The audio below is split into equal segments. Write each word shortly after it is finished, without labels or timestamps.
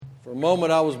For a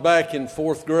moment, I was back in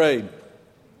 4th grade.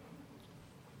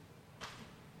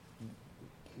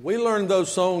 We learned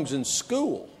those songs in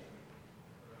school.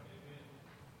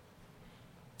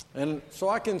 And so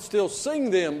I can still sing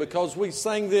them because we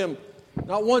sang them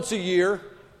not once a year,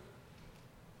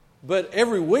 but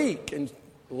every week, and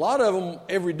a lot of them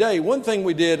every day. One thing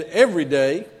we did every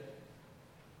day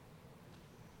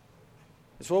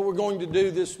is what we're going to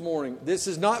do this morning. This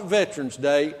is not Veterans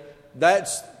Day.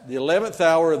 That's the 11th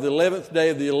hour of the 11th day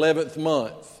of the 11th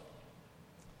month.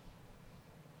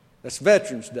 That's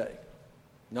Veterans Day,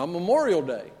 not Memorial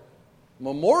Day.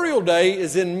 Memorial Day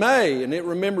is in May, and it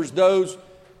remembers those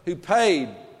who paid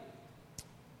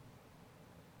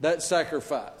that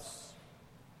sacrifice.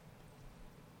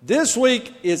 This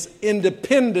week is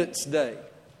Independence Day,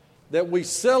 that we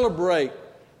celebrate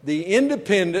the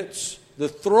independence, the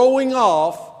throwing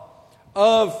off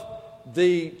of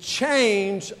the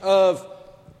change of,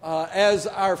 as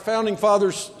our founding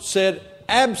fathers said,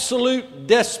 absolute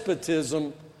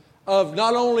despotism of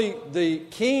not only the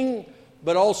king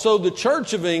but also the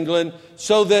Church of England,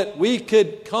 so that we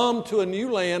could come to a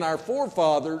new land, our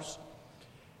forefathers,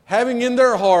 having in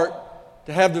their heart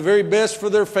to have the very best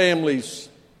for their families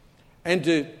and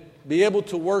to be able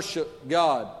to worship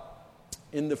God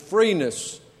in the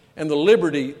freeness and the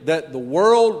liberty that the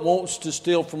world wants to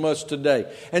steal from us today.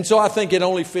 And so I think it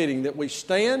only fitting that we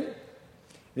stand.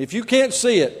 If you can't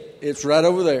see it, it's right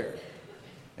over there.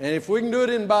 And if we can do it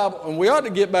in Bible, and we ought to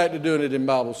get back to doing it in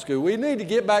Bible school, we need to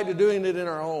get back to doing it in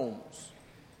our homes.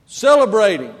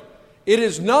 Celebrating. It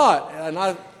is not,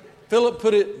 and Philip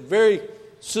put it very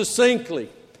succinctly,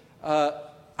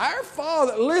 our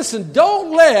Father, listen,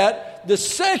 don't let the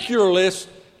secularists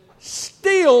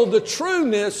steal the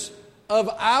trueness of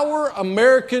our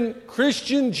American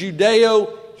Christian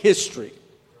Judeo history.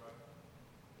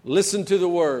 Listen to the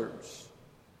words.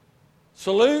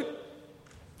 Salute,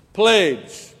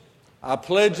 pledge. I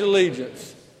pledge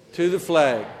allegiance to the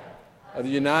flag of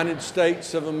the United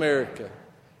States of America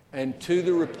and to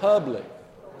the republic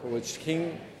for which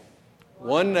King,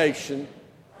 one nation,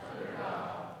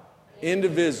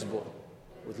 indivisible,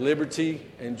 with liberty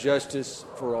and justice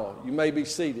for all. You may be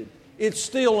seated. It's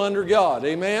still under God.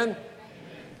 Amen?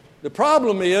 The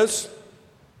problem is,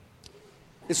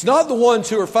 it's not the ones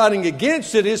who are fighting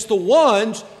against it. It's the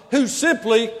ones who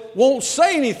simply won't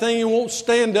say anything and won't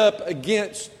stand up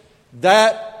against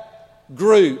that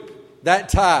group, that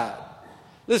tide.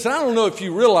 Listen, I don't know if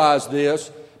you realize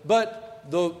this, but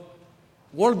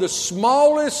one of the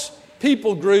smallest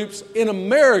people groups in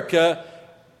America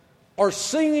are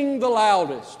singing the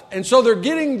loudest, and so they're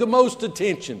getting the most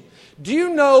attention. Do you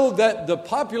know that the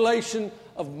population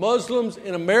of Muslims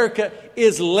in America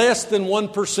is less than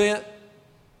 1%?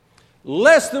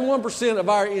 Less than 1% of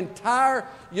our entire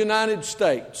United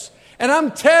States. And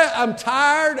I'm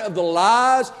tired of the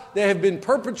lies that have been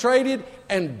perpetrated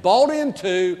and bought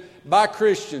into by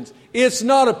Christians. It's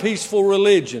not a peaceful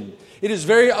religion. It is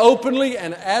very openly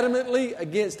and adamantly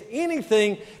against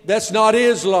anything that's not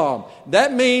Islam.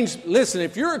 That means, listen,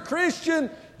 if you're a Christian,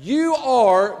 you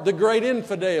are the great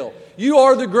infidel. You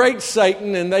are the great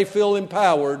Satan, and they feel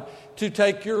empowered to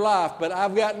take your life. But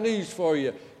I've got news for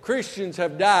you. Christians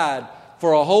have died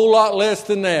for a whole lot less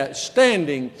than that,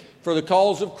 standing for the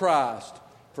cause of Christ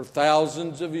for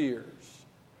thousands of years.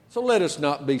 So let us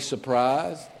not be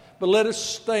surprised, but let us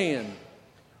stand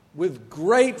with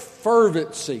great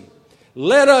fervency.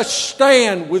 Let us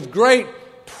stand with great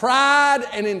pride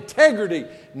and integrity,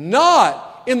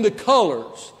 not in the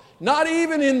colors, not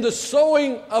even in the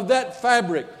sewing of that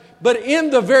fabric, but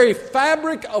in the very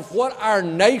fabric of what our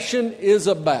nation is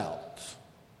about.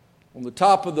 On the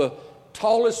top of the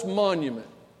tallest monument,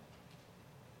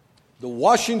 the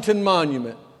Washington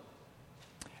Monument,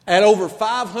 at over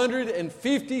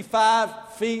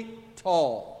 555 feet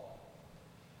tall,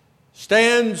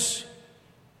 stands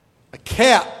a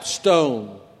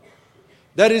capstone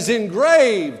that is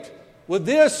engraved with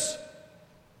this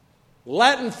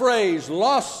Latin phrase,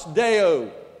 Laus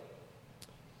Deo,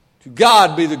 to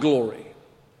God be the glory.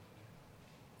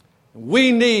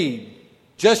 We need,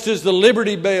 just as the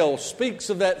Liberty Bell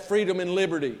speaks of that freedom and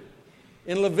liberty,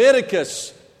 in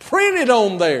Leviticus, printed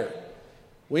on there,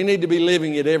 we need to be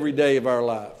living it every day of our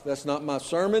life. That's not my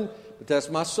sermon, but that's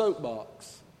my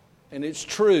soapbox. And it's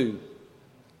true.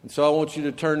 And so I want you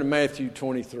to turn to Matthew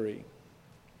 23.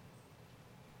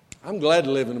 I'm glad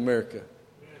to live in America.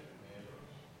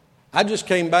 I just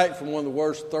came back from one of the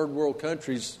worst third world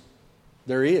countries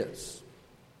there is.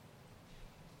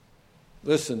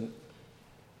 Listen,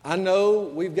 I know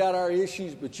we've got our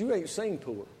issues, but you ain't seen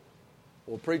poor.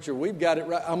 Well, preacher, we've got it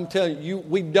right. I'm telling you,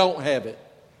 we don't have it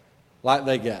like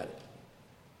they got it.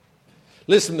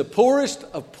 Listen, the poorest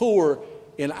of poor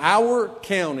in our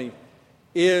county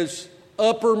is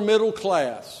upper middle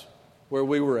class where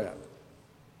we were at.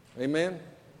 Amen?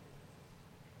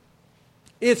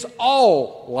 It's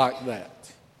all like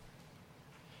that.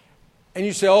 And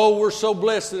you say, oh, we're so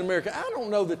blessed in America. I don't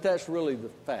know that that's really the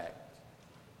fact.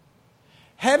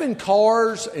 Having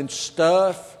cars and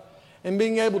stuff and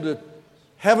being able to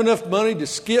have enough money to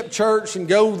skip church and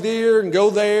go there and go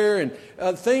there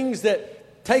and things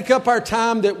that take up our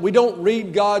time, that we don't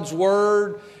read God's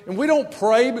Word and we don't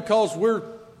pray because we're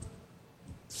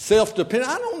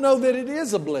self-dependent. I don't know that it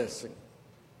is a blessing.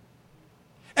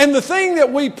 And the thing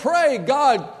that we pray,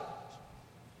 God,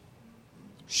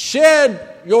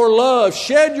 shed your love,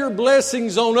 shed your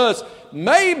blessings on us,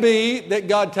 may be that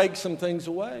God takes some things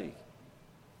away.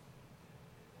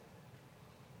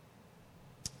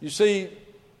 You see,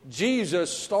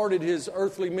 Jesus started his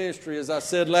earthly ministry, as I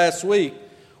said last week,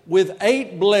 with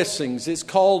 8 blessings. It's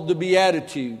called the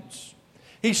Beatitudes.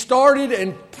 He started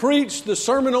and preached the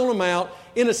Sermon on the Mount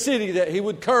in a city that he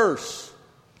would curse.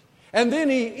 And then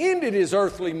he ended his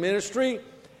earthly ministry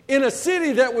in a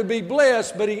city that would be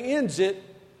blessed, but he ends it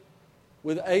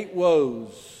with 8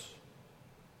 woes.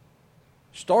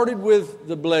 Started with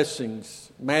the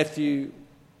blessings, Matthew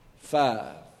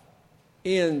 5.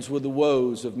 Ends with the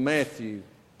woes of Matthew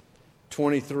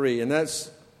 23. And that's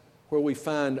where we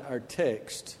find our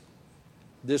text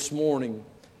this morning.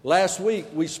 Last week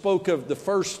we spoke of the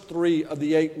first 3 of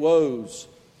the 8 woes.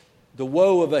 The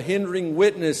woe of a hindering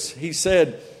witness. He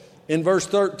said in verse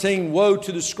 13, woe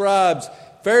to the scribes,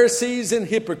 Pharisees, and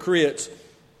hypocrites,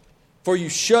 for you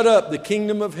shut up the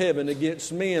kingdom of heaven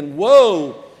against men.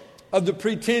 Woe of the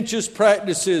pretentious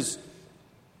practices.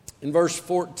 In verse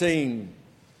 14,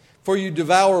 for you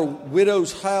devour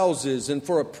widows' houses, and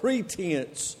for a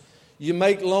pretense you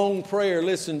make long prayer.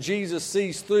 Listen, Jesus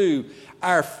sees through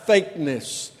our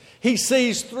fakeness. He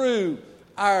sees through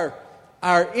our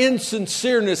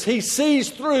insincereness. He sees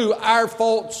through our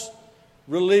false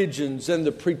religions and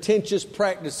the pretentious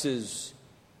practices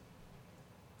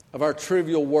of our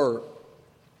trivial work.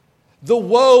 The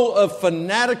woe of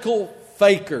fanatical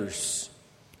fakers.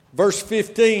 Verse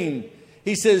 15,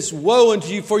 he says, woe unto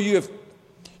you, for you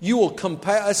will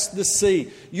compass the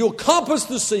sea. You'll compass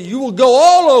the sea. You will go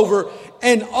all over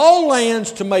and all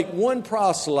lands to make one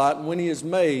proselyte. And when he is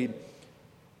made,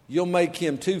 you'll make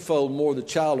him twofold more the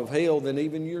child of hell than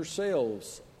even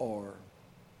yourselves are.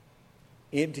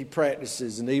 Empty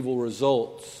practices and evil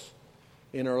results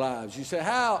in our lives. You say,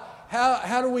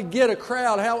 how do we get a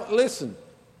crowd? Listen,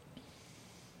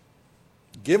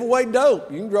 give away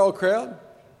dope. You can draw a crowd.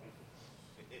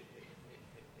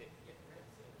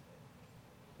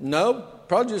 No,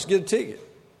 probably just get a ticket.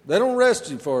 They don't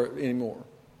arrest you for it anymore.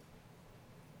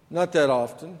 Not that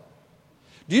often.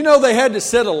 Do you know they had to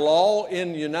set a law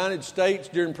in the United States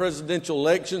during presidential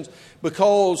elections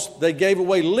because they gave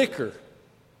away liquor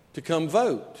to come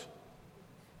vote?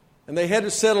 And they had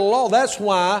to set a law. That's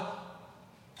why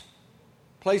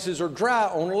places are dry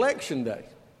on election day.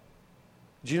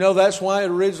 Do you know that's why it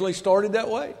originally started that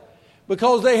way?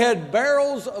 Because they had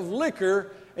barrels of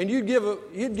liquor, and you'd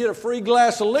get a free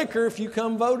glass of liquor if you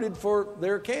come voted for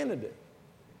their candidate.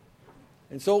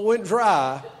 And so it went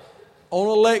dry on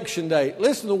election day.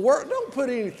 Listen, the world, don't put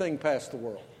anything past the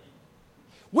world.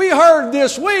 We heard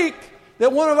this week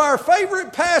that one of our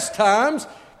favorite pastimes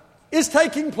is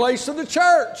taking place in the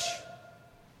church.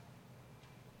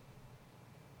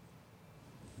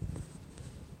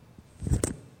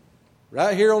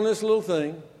 Right here on this little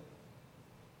thing.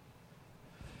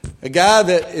 A guy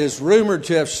that is rumored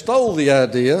to have stole the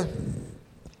idea,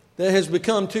 that has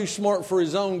become too smart for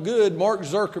his own good, Mark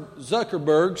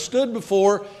Zuckerberg, stood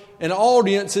before an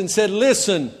audience and said,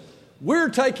 listen, we're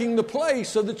taking the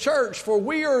place of the church, for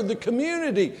we are the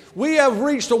community. We have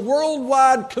reached a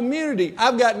worldwide community.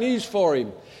 I've got news for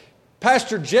him.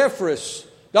 Pastor Jeffress,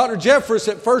 Dr. Jeffress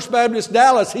at First Baptist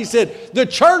Dallas, he said, the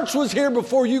church was here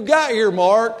before you got here,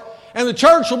 Mark, and the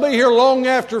church will be here long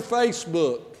after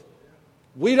Facebook.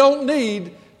 We don't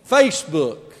need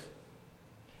Facebook.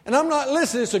 And I'm not,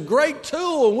 listen, it's a great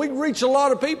tool and we reach a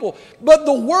lot of people. But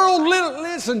the world,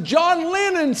 listen, John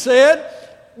Lennon said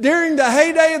during the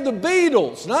heyday of the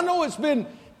Beatles, and I know it's been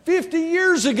 50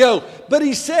 years ago, but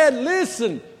he said,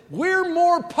 listen, we're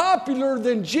more popular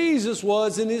than Jesus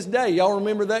was in his day. Y'all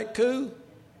remember that coup?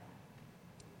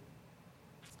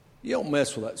 You don't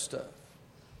mess with that stuff.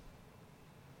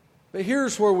 But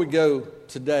here's where we go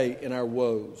today in our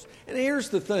woes. And here's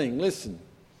the thing, listen.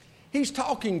 He's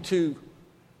talking to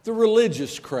the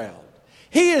religious crowd.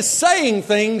 He is saying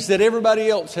things that everybody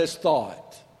else has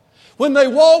thought. When they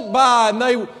walked by and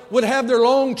they would have their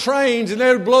long trains and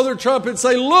they would blow their trumpet and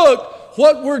say, look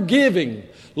what we're giving.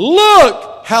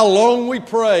 Look how long we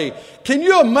pray. Can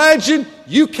you imagine?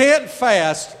 You can't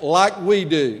fast like we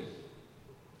do.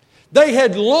 They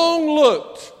had long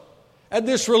looked at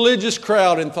this religious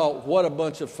crowd and thought, what a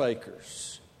bunch of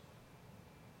fakers.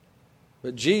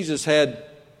 But Jesus had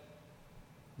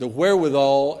the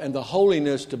wherewithal and the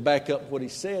holiness to back up what he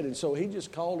said. And so he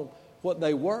just called them what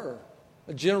they were.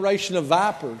 A generation of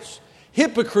vipers,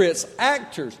 hypocrites,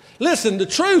 actors. Listen, the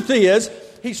truth is,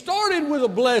 he started with a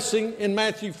blessing in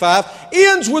Matthew 5,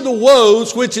 ends with a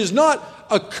woes, which is not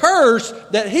a curse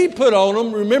that he put on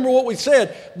them, remember what we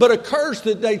said, but a curse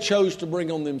that they chose to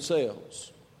bring on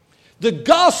themselves. The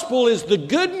gospel is the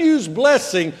good news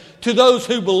blessing to those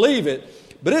who believe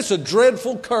it, but it's a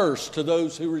dreadful curse to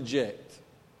those who reject.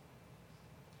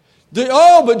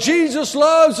 But Jesus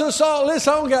loves us all.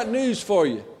 Listen, I got news for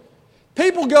you.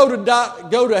 People go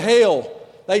to hell.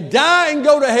 They die and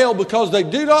go to hell because they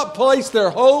do not place their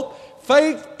hope,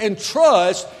 faith, and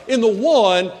trust in the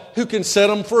one who can set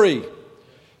them free.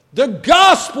 The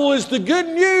gospel is the good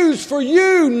news for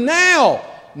you now,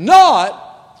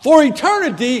 not for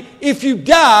eternity if you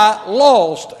die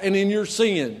lost and in your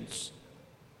sins.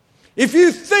 If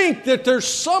you think that there's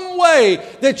some way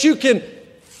that you can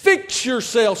fix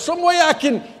yourself, some way I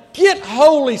can get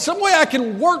holy, some way I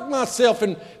can work myself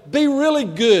and be really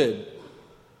good,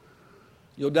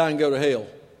 you'll die and go to hell.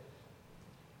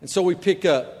 And so we pick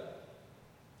up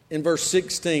in verse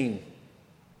 16,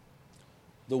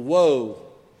 the woe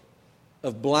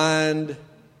of blind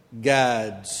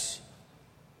guides.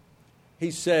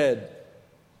 He said,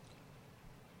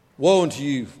 woe unto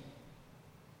you.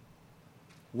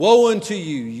 Woe unto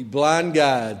you, you blind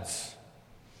guides,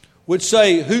 which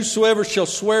say, whosoever shall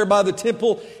swear by the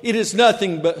temple, it is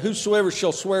nothing, but whosoever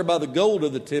shall swear by the gold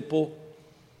of the temple,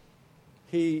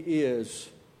 he is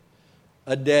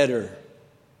a debtor.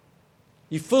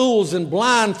 You fools and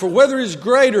blind, for whether is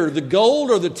greater, the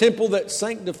gold or the temple that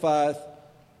sanctifieth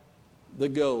the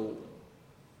gold?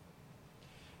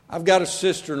 I've got a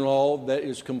sister-in-law that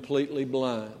is completely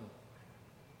blind.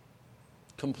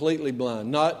 Completely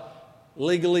blind. Not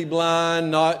legally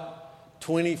blind, not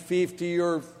 20/50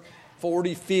 or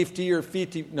 40/50 or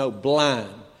 50. No,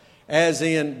 blind. As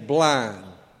in blind.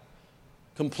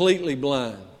 Completely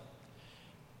blind.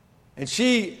 And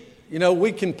she,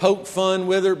 we can poke fun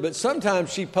with her, but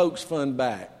sometimes she pokes fun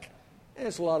back. And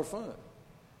it's a lot of fun.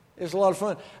 It's a lot of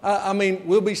fun.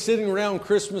 We'll be sitting around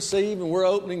Christmas Eve and we're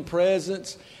opening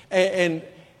presents. And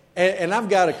I've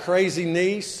got a crazy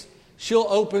niece. She'll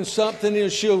open something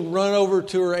and she'll run over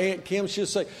to her Aunt Kim. She'll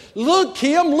say, look,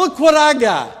 Kim, look what I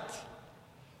got.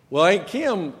 Well, Aunt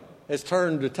Kim has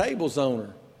turned the tables on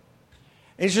her.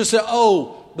 And she'll say,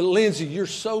 oh, but Lindsay, you're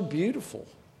so beautiful.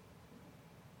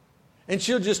 And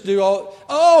she'll just do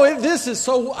this is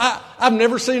so, I've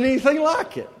never seen anything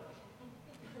like it.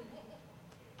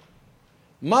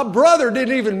 My brother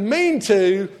didn't even mean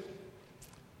to.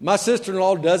 My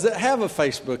sister-in-law doesn't have a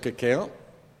Facebook account,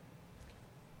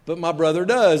 but my brother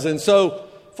does. And so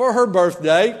for her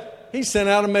birthday, he sent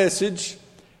out a message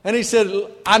and he said,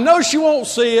 I know she won't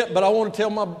see it, but I want to tell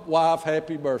my wife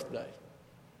happy birthday.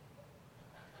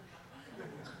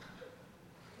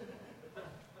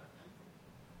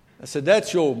 I said,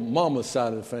 that's your mama's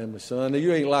side of the family, son.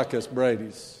 You ain't like us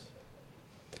Brady's.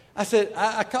 I said,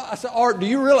 I said, Art, do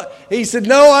you realize? He said,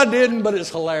 no, I didn't, but it's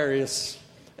hilarious.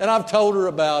 And I've told her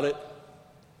about it.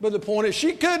 But the point is,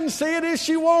 she couldn't see it if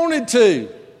she wanted to.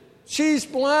 She's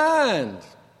blind.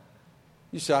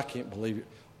 You say, I can't believe it.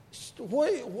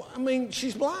 Wait,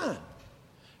 she's blind.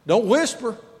 Don't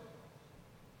whisper.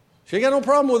 She ain't got no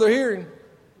problem with her hearing.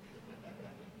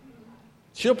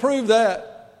 She'll prove that.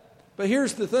 But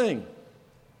here's the thing.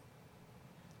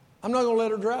 I'm not going to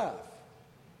let her drive.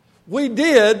 We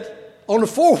did on a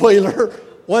four-wheeler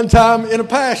one time in a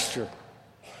pasture.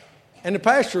 And the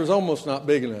pasture was almost not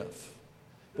big enough.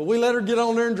 But we let her get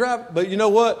on there and drive. But you know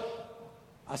what?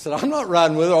 I said, I'm not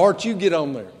riding with her. Art, you get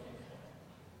on there.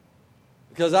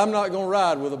 Because I'm not going to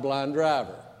ride with a blind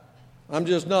driver. I'm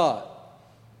just not.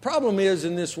 Problem is,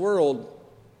 in this world,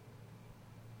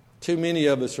 too many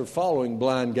of us are following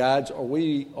blind guides, or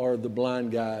we are the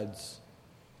blind guides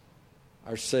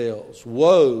ourselves.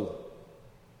 Woe,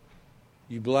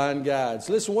 you blind guides.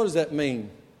 Listen, what does that mean?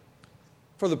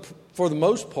 For the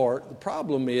most part, the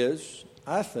problem is,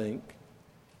 I think,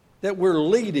 that we're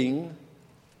leading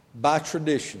by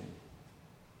tradition.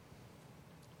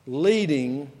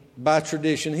 Leading by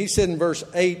tradition. He said in verse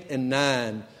 8 and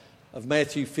 9 of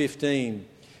Matthew 15,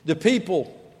 the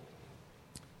people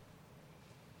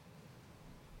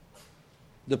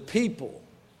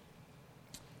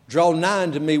draw nigh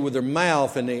unto me with their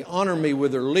mouth, and they honor me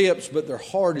with their lips, but their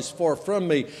heart is far from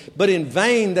me. But in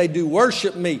vain they do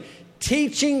worship me,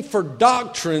 teaching for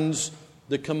doctrines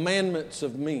the commandments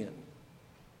of men.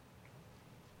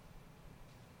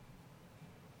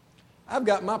 I've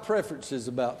got my preferences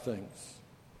about things.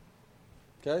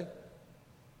 Okay?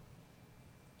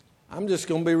 I'm just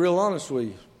going to be real honest with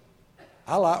you.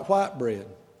 I like white bread.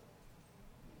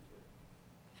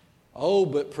 Oh,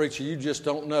 but preacher, you just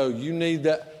don't know. You need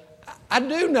that. I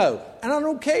do know, and I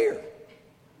don't care.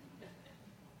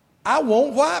 I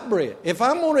want white bread. If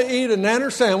I'm going to eat a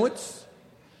nanner sandwich,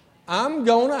 I'm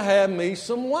going to have me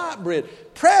some white bread.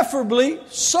 Preferably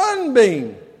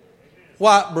sunbeam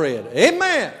white bread.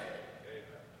 Amen.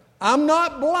 I'm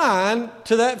not blind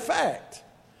to that fact.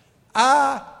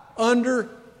 I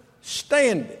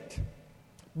understand it.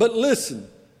 But listen,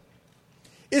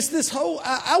 it's this whole,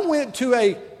 I went to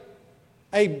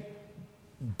a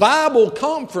Bible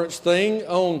conference thing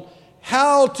on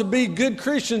how to be good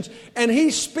Christians, and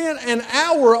he spent an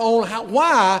hour on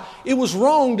why it was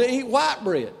wrong to eat white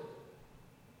bread.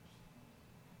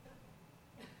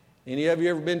 Any of you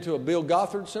ever been to a Bill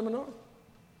Gothard seminar?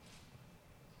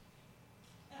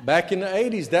 Back in the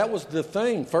 80s, that was the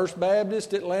thing. First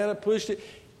Baptist, Atlanta pushed it.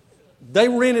 They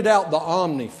rented out the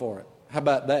Omni for it. How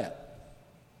about that?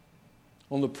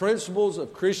 On the principles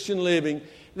of Christian living.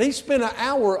 They spent an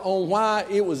hour on why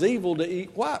it was evil to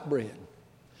eat white bread.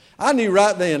 I knew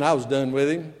right then I was done with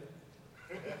him.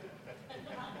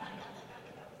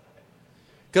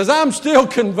 Because I'm still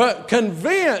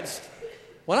convinced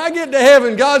when I get to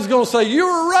heaven, God's going to say, you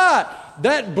were right.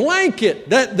 That blanket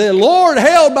that the Lord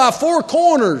held by four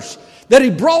corners that he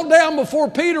brought down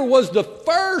before Peter was the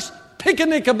first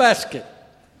picnic basket.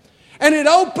 And it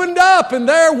opened up and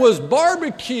there was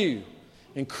barbecue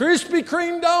and Krispy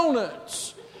Kreme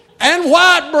donuts and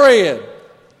white bread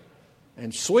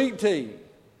and sweet tea.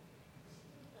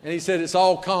 And he said, it's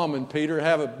all common, Peter.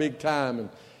 Have a big time. And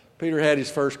Peter had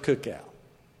his first cookout.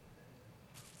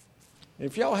 And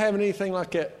if y'all have anything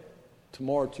like that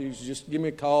tomorrow, Tuesday, just give me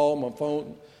a call. My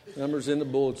phone number's in the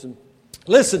bulletin.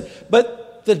 Listen,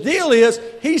 but the deal is,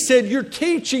 he said, you're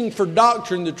teaching for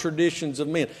doctrine the traditions of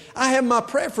men. I have my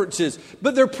preferences,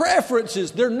 but they're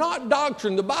preferences. They're not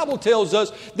doctrine. The Bible tells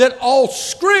us that all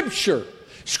Scripture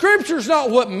is not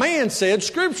what man said.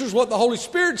 Scripture is what the Holy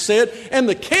Spirit said. And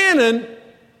the canon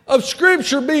of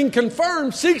Scripture being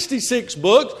confirmed, 66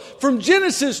 books, from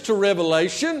Genesis to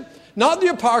Revelation, not the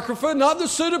Apocrypha, not the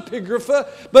Pseudepigrapha,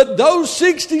 but those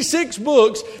 66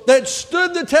 books that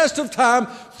stood the test of time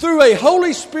through a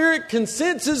Holy Spirit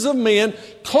consensus of men,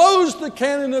 closed the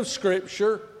canon of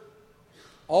Scripture.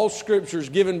 All Scripture is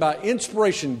given by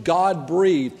inspiration, God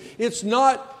breathed. It's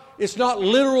not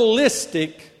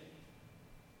literalistic.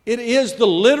 It is the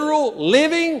literal,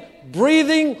 living,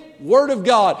 breathing Word of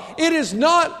God. It is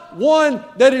not one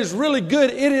that is really good.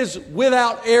 It is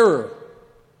without error.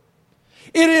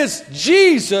 It is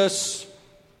Jesus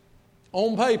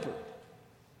on paper.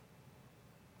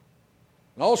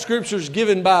 And all Scripture is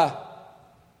given by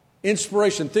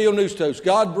inspiration, theopneustos,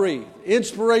 God breathed,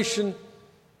 inspiration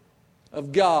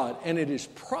of God, and it is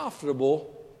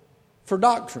profitable for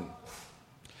doctrine.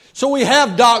 So we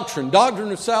have doctrine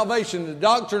of salvation, the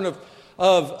doctrine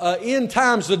of end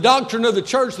times, the doctrine of the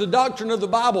church, the doctrine of the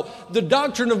Bible, the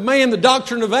doctrine of man, the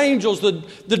doctrine of angels,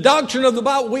 the doctrine of the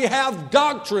Bible. We have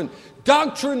doctrine.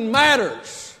 Doctrine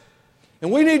matters.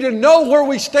 And we need to know where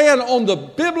we stand on the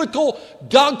biblical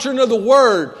doctrine of the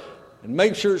Word and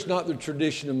make sure it's not the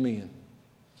tradition of men.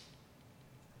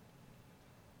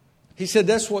 He said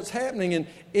that's what's happening, and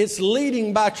it's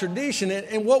leading by tradition.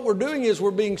 And what we're doing is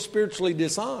we're being spiritually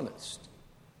dishonest.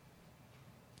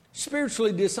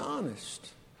 Spiritually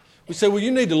dishonest. We say, well,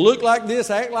 you need to look like this,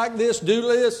 act like this, do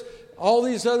this, all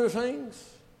these other things.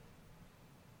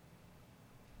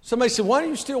 Somebody said, why do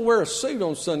you still wear a suit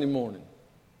on Sunday morning?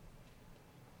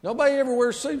 Nobody ever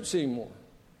wears suits anymore.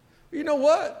 You know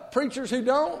what? Preachers who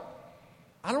don't,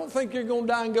 I don't think you're going to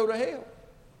die and go to hell.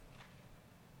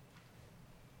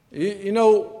 You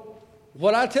know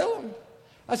what I tell them?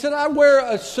 I said, I wear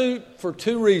a suit for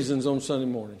two reasons on Sunday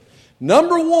morning.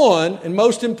 Number one, and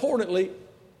most importantly,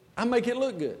 I make it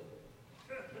look good.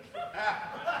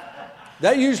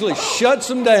 That usually shuts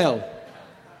them down.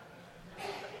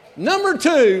 Number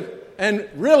two, and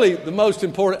really the most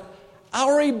important, I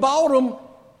already bought them,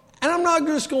 and I'm not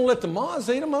just going to let the moths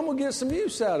eat them. I'm going to get some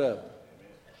use out of them.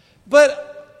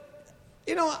 But,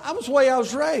 you know, that was the way I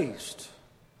was raised.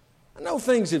 I know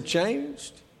things have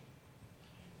changed.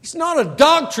 It's not a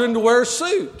doctrine to wear a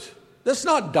suit. That's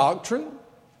not doctrine.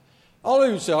 All of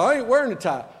you say, I ain't wearing a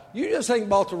tie. You just ain't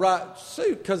bought the right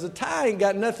suit, because the tie ain't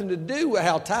got nothing to do with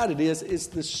how tight it is. It's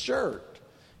the shirt.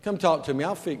 Come talk to me.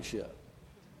 I'll fix you up.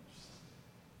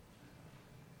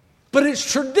 But it's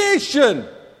tradition.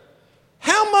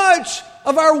 How much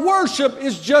of our worship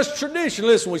is just tradition?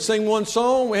 Listen, we sing one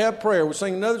song, we have prayer. We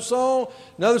sing another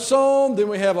song, then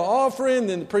we have an offering,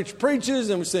 then the preacher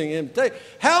preaches, and we sing invitation.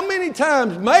 How many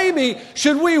times maybe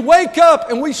should we wake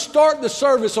up and we start the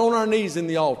service on our knees in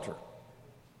the altar?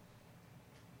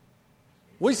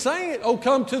 We sang it, oh,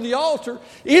 come to the altar.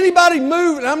 Anybody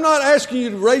move, and I'm not asking you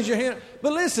to raise your hand,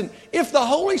 but listen, if the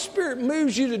Holy Spirit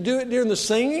moves you to do it during the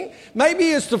singing, maybe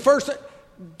it's the first thing.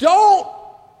 Don't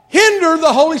hinder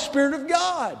the Holy Spirit of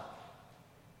God.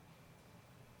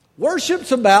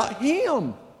 Worship's about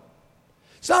Him.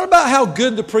 It's not about how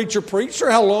good the preacher preached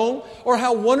or how long or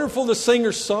how wonderful the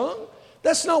singer sung.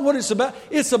 That's not what it's about.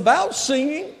 It's about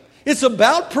singing. It's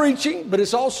about preaching, but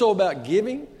it's also about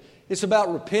giving. It's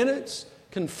about repentance,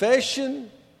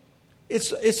 confession.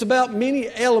 It's about many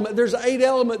elements. There's 8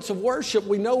 elements of worship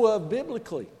we know of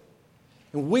biblically.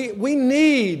 And we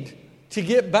need to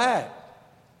get back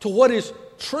to what is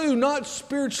true, not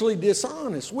spiritually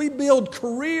dishonest. We build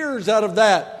careers out of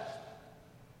that,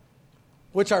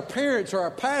 which our parents or our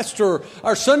pastor or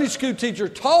our Sunday school teacher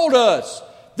taught us.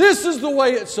 This is the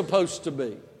way it's supposed to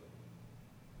be.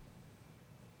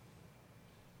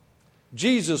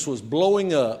 Jesus was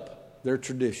blowing up their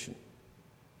tradition.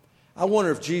 I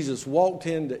wonder if Jesus walked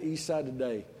into Eastside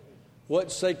today,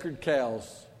 what sacred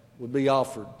cows would be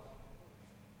offered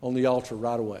on the altar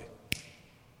right away.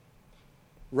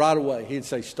 Right away, he'd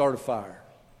say, start a fire.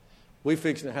 We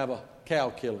fixing to have a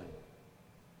cow killing.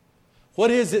 What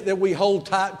is it that we hold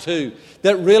tight to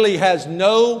that really has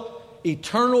no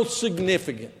eternal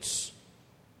significance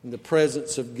in the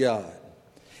presence of God?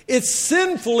 It's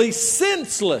sinfully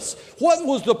senseless. What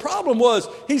was the problem was,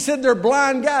 he said they're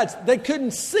blind guides. They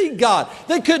couldn't see God.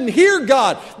 They couldn't hear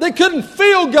God. They couldn't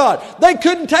feel God. They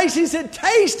couldn't taste. He said,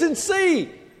 taste and see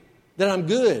that I'm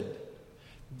good.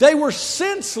 They were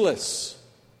senseless.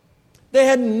 They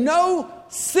had no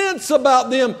sense about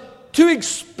them to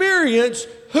experience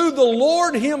who the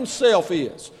Lord Himself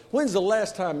is. When's the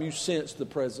last time you sensed the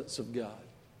presence of God?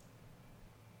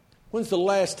 When's the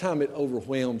last time it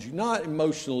overwhelmed you? Not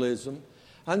emotionalism.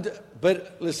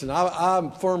 But listen, I'm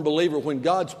a firm believer when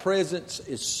God's presence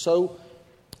is so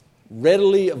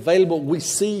readily available, we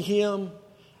see Him,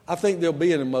 I think there'll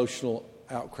be an emotional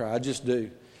outcry. I just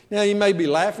do. Now, you may be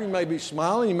laughing, you may be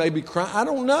smiling, you may be crying. I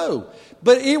don't know.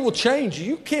 But it will change you.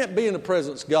 You can't be in the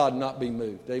presence of God and not be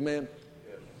moved. Amen?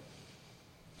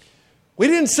 We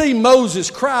didn't see Moses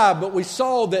cry, but we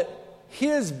saw that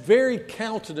his very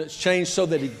countenance changed so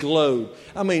that he glowed.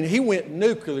 I mean, he went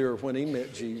nuclear when he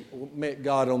met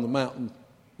God on the mountain.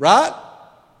 Right?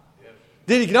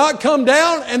 Did he not come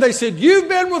down? And they said, you've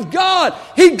been with God.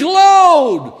 He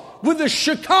glowed with the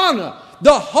Shekinah,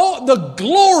 the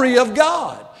glory of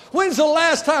God. When's the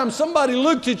last time somebody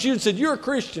looked at you and said, you're a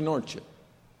Christian, aren't you?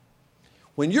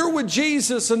 When you're with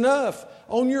Jesus enough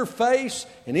on your face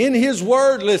and in His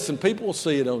Word, listen, people will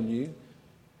see it on you.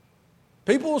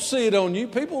 People will see it on you.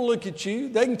 People will look at you.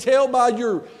 They can tell by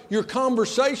your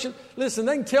conversation. Listen,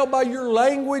 they can tell by your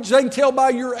language. They can tell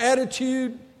by your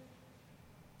attitude.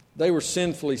 They were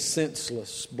sinfully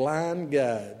senseless, blind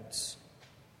guides.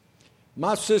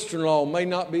 My sister-in-law may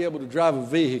not be able to drive a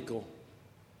vehicle,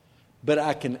 but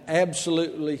I can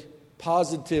absolutely,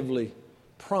 positively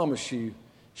promise you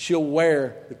she'll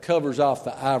wear the covers off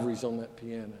the ivories on that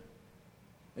piano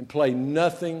and play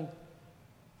nothing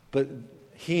but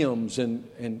hymns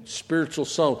and spiritual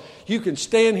songs. You can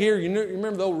stand here. You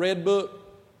remember the old red book?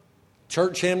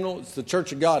 Church hymnal. It's the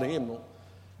Church of God hymnal.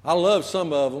 I love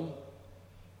some of them.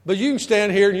 But you can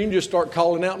stand here and you can just start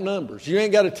calling out numbers. You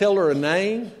ain't got to tell her a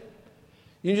name.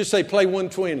 You can just say, play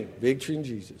 120, Victory in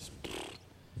Jesus.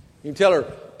 You can tell her,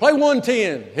 play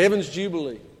 110, Heaven's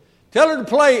Jubilee. Tell her to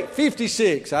play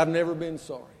 56, I've Never Been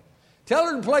Sorry. Tell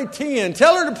her to play 10.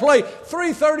 Tell her to play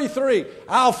 333,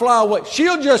 I'll Fly Away.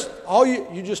 She'll just,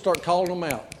 you just start calling them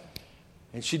out.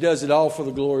 And she does it all for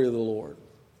the glory of the Lord.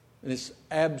 And it's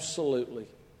absolutely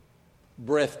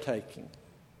breathtaking.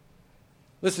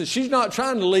 Listen, she's not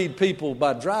trying to lead people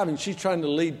by driving. She's trying to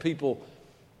lead people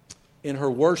in her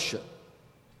worship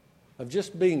of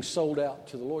just being sold out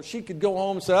to the Lord. She could go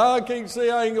home and say, I can't see,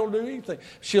 I ain't going to do anything.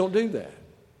 She don't do that.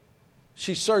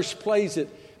 She plays at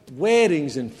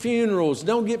weddings and funerals,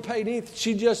 don't get paid anything.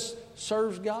 She just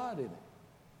serves God in it.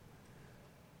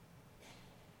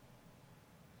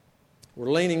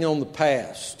 We're leaning on the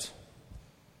past.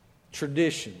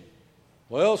 Tradition.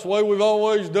 Well, it's the way we've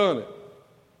always done it.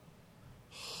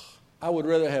 I would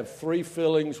rather have 3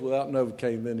 fillings without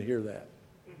Novocaine than to hear that.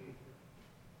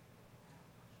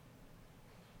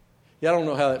 Yeah, I don't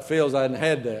know how that feels. I hadn't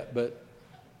had that, but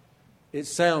it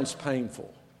sounds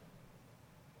painful.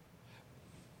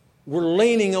 We're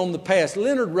leaning on the past.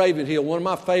 Leonard Ravenhill, one of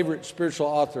my favorite spiritual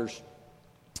authors,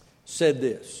 said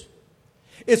this.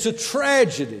 It's a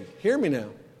tragedy. Hear me now.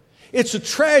 It's a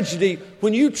tragedy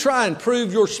when you try and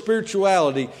prove your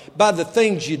spirituality by the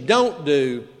things you don't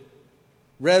do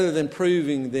rather than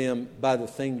proving them by the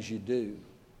things you do.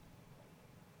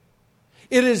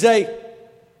 It is a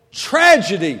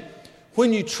tragedy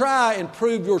when you try and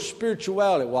prove your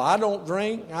spirituality. Well, I don't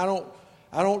drink, I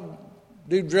don't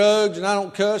do drugs, and I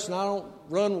don't cuss, and I don't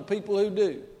run with people who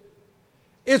do.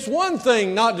 It's one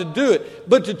thing not to do it,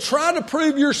 but to try to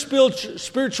prove your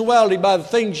spirituality by the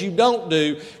things you don't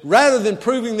do rather than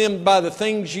proving them by the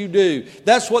things you do.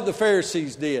 That's what the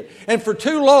Pharisees did. And for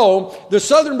too long, the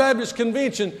Southern Baptist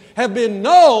Convention have been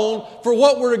known for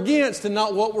what we're against and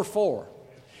not what we're for.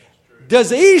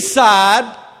 Is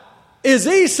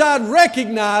Eastside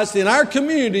recognized in our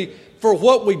community for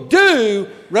what we do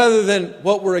rather than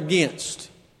what we're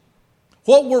against?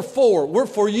 What we're for. We're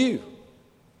for you.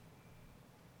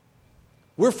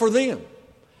 We're for them.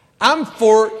 I'm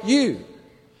for you.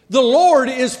 The Lord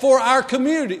is for our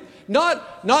community.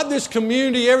 Not this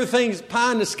community, everything's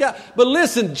pie in the sky. But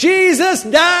listen, Jesus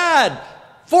died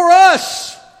for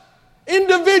us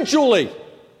individually.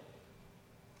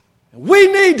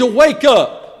 We need to wake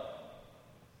up.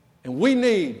 And we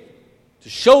need to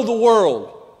show the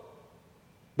world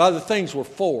by the things we're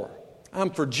for.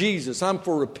 I'm for Jesus. I'm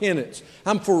for repentance.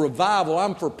 I'm for revival.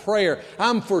 I'm for prayer.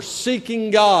 I'm for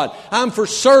seeking God. I'm for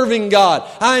serving God.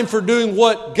 I'm for doing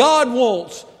what God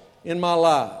wants in my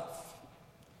life.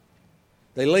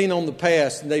 They lean on the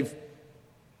past and they've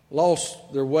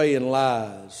lost their way in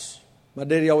lies. My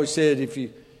daddy always said, if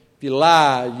you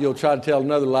lie, you'll try to tell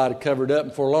another lie to cover it up.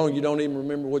 And for long, you don't even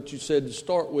remember what you said to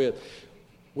start with.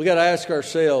 We got to ask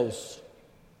ourselves,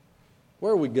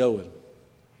 where are we going?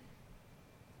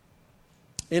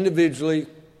 Individually,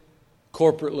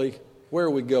 corporately, where are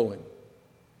we going?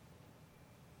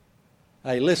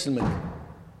 Hey, listen to me.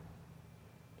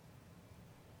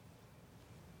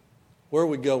 Where are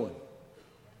we going?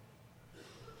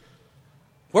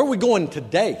 Where are we going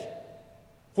today?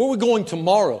 Where are we going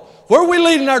tomorrow? Where are we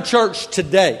leading our church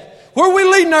today? Where are we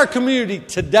leading our community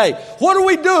today? What are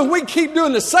we doing? We keep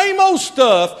doing the same old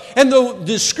stuff, and the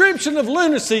description of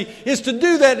lunacy is to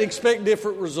do that and expect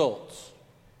different results.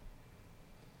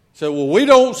 So, well,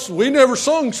 we never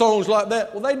sung songs like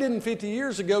that. Well, they didn't 50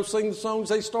 years ago sing the songs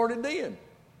they started then.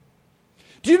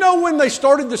 Do you know when they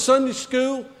started the Sunday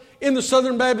school in the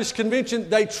Southern Baptist Convention,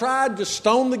 they tried to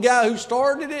stone the guy who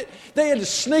started it? They had to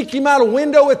sneak him out a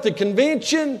window at the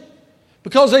convention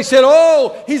because they said,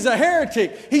 oh, he's a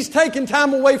heretic. He's taking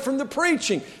time away from the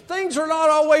preaching. Things are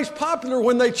not always popular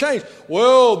when they change.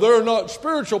 Well, they're not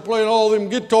spiritual playing all them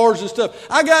guitars and stuff.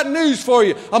 I got news for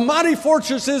you. A Mighty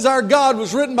Fortress Is Our God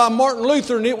was written by Martin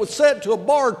Luther, and it was set to a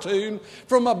bar tune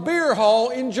from a beer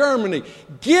hall in Germany.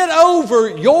 Get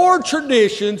over your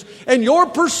traditions and your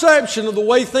perception of the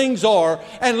way things are,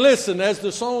 and listen, as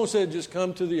the song said, just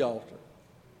come to the altar.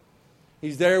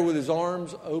 He's there with his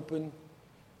arms open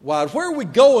wide. Where are we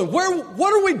going?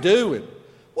 What are we doing?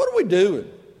 What are we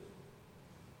doing?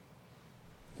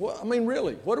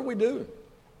 Really, what are we doing?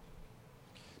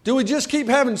 Do we just keep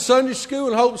having Sunday school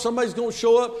and hope somebody's going to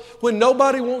show up when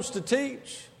nobody wants to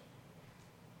teach?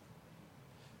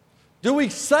 Do we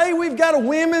say we've got a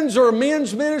women's or a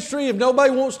men's ministry if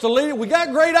nobody wants to lead it? We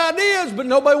got great ideas, but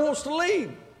nobody wants to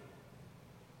lead.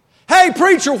 Hey,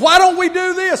 preacher, why don't we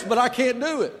do this? But I can't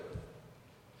do it.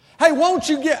 Hey,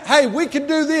 we could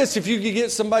do this if you could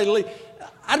get somebody to lead.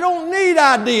 I don't need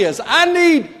ideas. I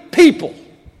need people.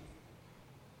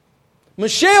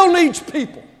 Michelle needs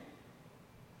people.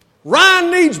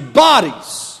 Ryan needs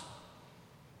bodies.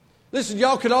 Listen,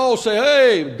 y'all could all say,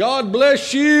 hey, God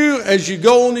bless you as you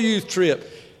go on the youth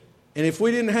trip. And if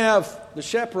we didn't have the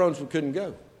chaperones, we couldn't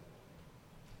go.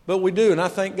 But we do, and I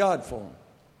thank God for them.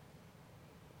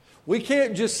 We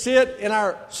can't just sit in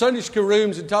our Sunday school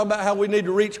rooms and talk about how we need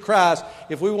to reach Christ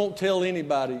if we won't tell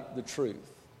anybody the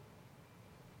truth.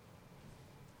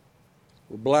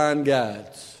 We're blind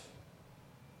guides.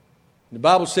 The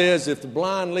Bible says if the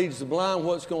blind leads the blind,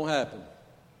 what's going to happen?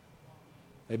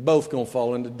 They're both going to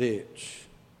fall in the ditch.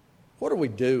 What are we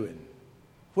doing?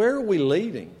 Where are we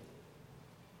leading?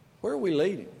 Where are we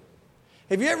leading?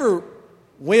 Have you ever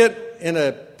went in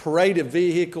a parade of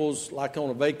vehicles like on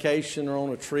a vacation or on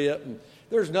a trip? And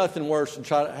there's nothing worse than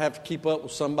try to have to keep up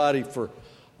with somebody for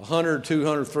 100,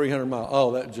 200, 300 miles.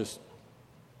 Oh,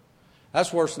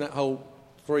 That's worse than that whole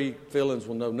 3 fillings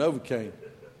with no Novocaine.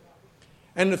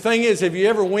 And the thing is, have you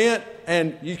ever went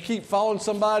and you keep following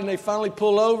somebody and they finally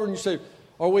pull over and you say,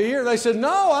 are we here? They said,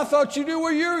 no, I thought you knew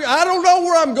where you're. I don't know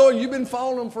where I'm going. You've been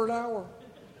following them for an hour.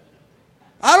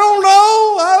 I don't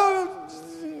know.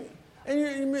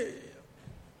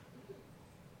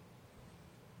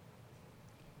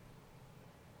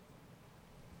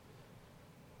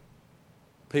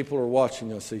 People are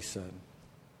watching us, he said.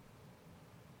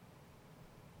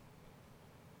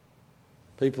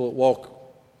 People that walk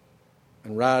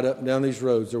and ride up and down these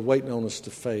roads, they're waiting on us to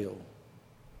fail.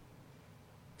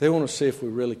 They want to see if we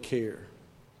really care.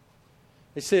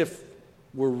 They see if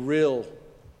we're real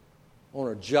on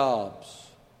our jobs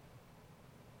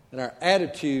and our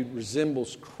attitude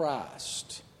resembles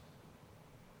Christ,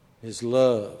 His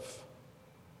love,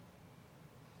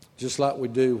 just like we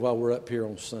do while we're up here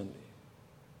on Sunday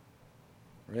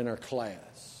or in our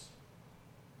class.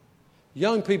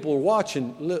 Young people are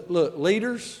watching. Look,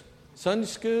 leaders, Sunday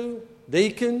school,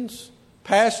 deacons,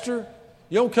 pastor.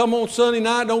 You don't come on Sunday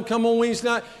night, don't come on Wednesday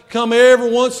night. Come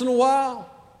every once in a while.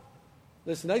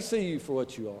 Listen, they see you for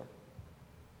what you are.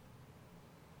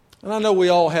 And I know we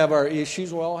all have our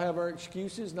issues, we all have our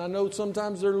excuses, and I know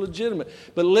sometimes they're legitimate.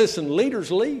 But listen,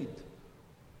 leaders lead.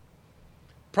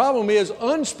 Problem is,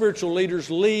 unspiritual leaders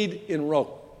lead in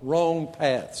wrong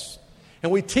paths.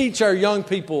 And we teach our young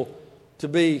people to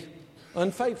be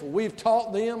unfaithful. We've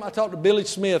taught them. I talked to Billy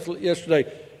Smith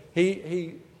yesterday.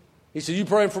 He said, you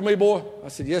praying for me, boy? I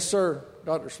said, yes, sir,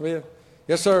 Dr. Smith.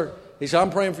 Yes, sir. He said,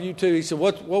 I'm praying for you too. He said,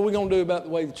 what are we going to do about the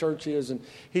way the church is? And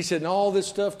he said, and all this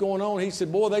stuff going on. He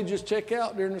said, boy, they just check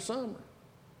out during the summer.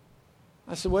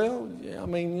 I said, well, yeah, I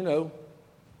mean, you know.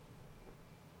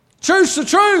 Truth's the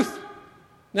truth.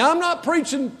 Now, I'm not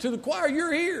preaching to the choir.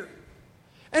 You're here.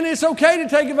 And it's okay to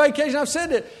take a vacation. I've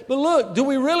said that. But look, do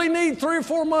we really need 3 or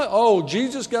 4 months? Oh,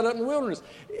 Jesus got up in the wilderness.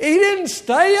 He didn't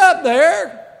stay up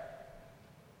there.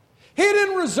 He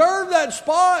didn't reserve that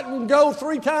spot and go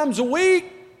 3 times a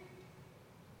week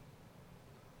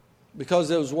because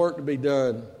there was work to be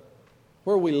done.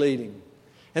 Where are we leading?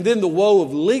 And then the woe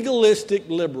of legalistic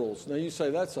liberals. Now you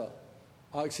say that's an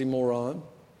oxymoron.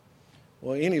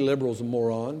 Well, any liberal's a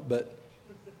moron, but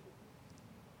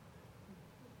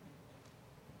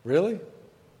really?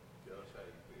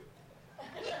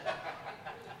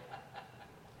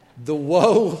 The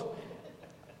woe.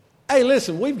 Hey,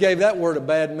 listen, we gave that word a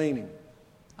bad meaning.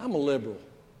 I'm a liberal.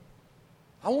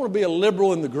 I want to be a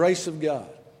liberal in the grace of God.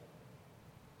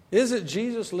 Isn't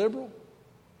Jesus liberal?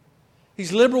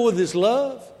 He's liberal with His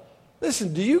love.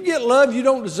 Listen, do you get love you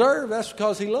don't deserve? That's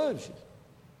because He loves you.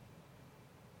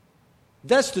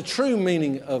 That's the true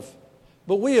meaning of,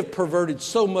 but we have perverted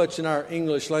so much in our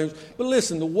English language. But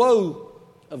listen, the woe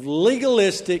of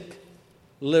legalistic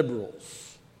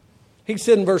liberals. He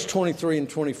said in verse 23 and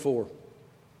 24,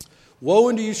 woe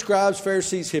unto you, scribes,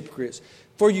 Pharisees, hypocrites,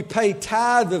 for you pay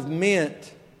tithe of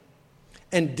mint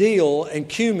and dill and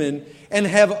cumin and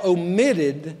have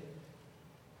omitted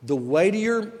the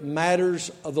weightier matters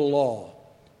of the law,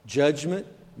 judgment,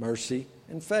 mercy,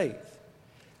 and faith.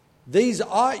 These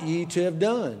ought ye to have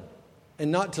done,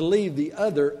 and not to leave the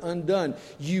other undone.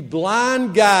 You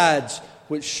blind guides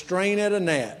which strain at a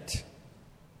gnat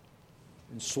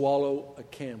and swallow a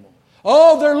camel.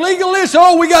 Oh, they're legalists.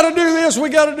 Oh, we got to do this. We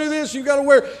got to do this. You got to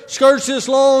wear skirts this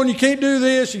long. You can't do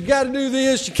this. You got to do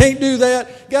this. You can't do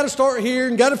that. Got to start here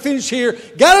and got to finish here.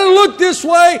 Got to look this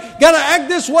way. Got to act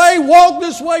this way. Walk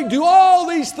this way. Do all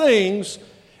these things.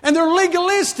 And they're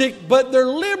legalistic, but they're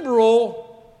liberal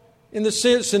in the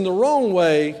sense, in the wrong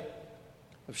way,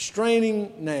 of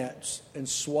straining gnats and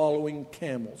swallowing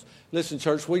camels. Listen,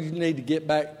 church, we need to get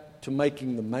back to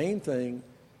making the main thing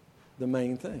the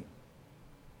main thing.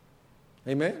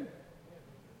 Amen?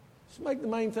 Let's make the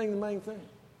main thing the main thing.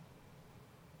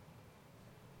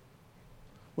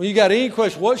 When you got any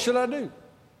question, what should I do?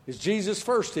 Is Jesus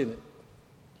first in it?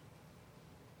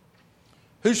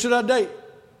 Who should I date?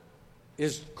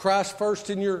 Is Christ first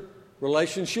in your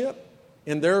relationship?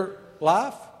 In their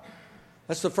life?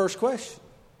 That's the first question.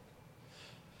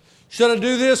 Should I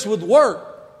do this with work?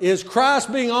 Is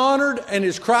Christ being honored and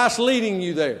is Christ leading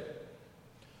you there?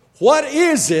 What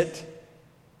is it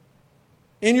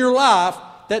in your life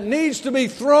that needs to be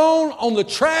thrown on the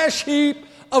trash heap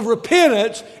of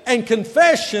repentance and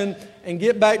confession and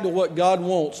get back to what God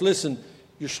wants? Listen,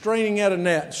 you're straining at a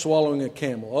gnat and swallowing a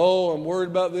camel. Oh, I'm worried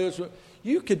about this.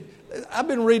 I've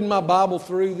been reading my Bible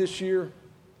through this year,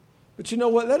 but you know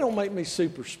what? That don't make me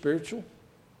super spiritual.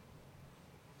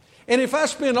 And if I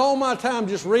spend all my time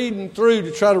just reading through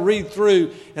to try to read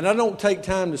through, and I don't take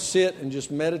time to sit and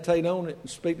just meditate on it and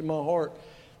speak to my heart,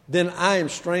 than I am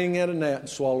straining at a gnat and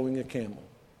swallowing a camel.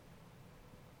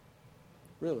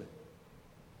 Really.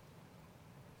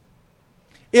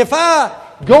 If I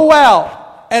go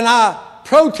out and I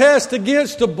protest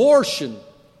against abortion,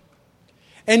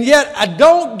 and yet I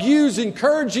don't use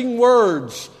encouraging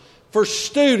words for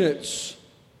students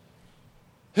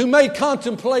who may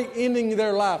contemplate ending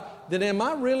their life, then am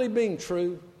I really being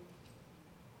true?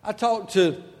 I talked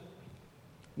to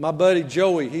my buddy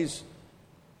Joey. He's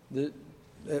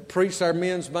that preached our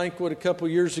men's banquet a couple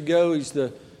years ago. He's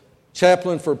the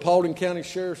chaplain for Paulding County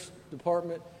Sheriff's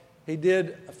Department. He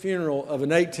did a funeral of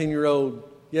an 18-year-old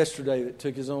yesterday that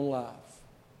took his own life.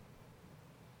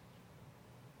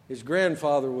 His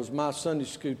grandfather was my Sunday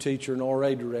school teacher and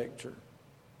RA director.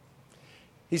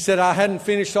 He said, I hadn't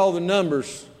finished all the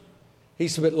numbers. He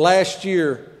said, but last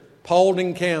year,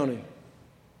 Paulding County,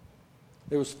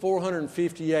 there was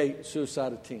 458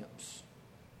 suicide attempts.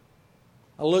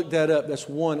 I looked that up. That's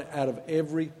 1 out of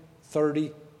every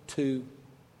 32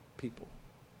 people.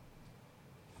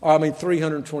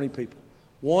 320 people.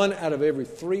 1 out of every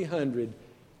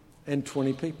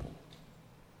 320 people.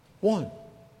 1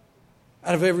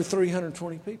 out of every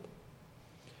 320 people.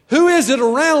 Who is it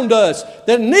around us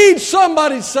that needs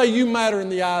somebody to say you matter in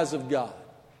the eyes of God?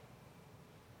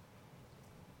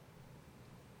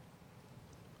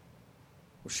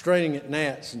 We're straining at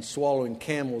gnats and swallowing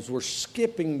camels. We're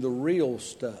skipping the real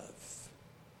stuff.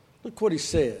 Look what he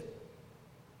said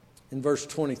in verse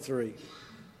 23.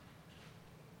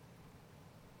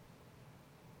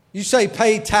 You say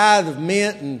pay tithe of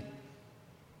mint and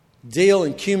dill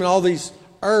and cumin, all these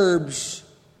herbs,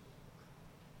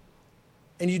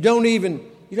 and you don't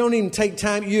even take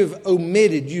time. You've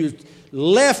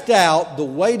left out the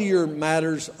weightier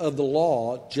matters of the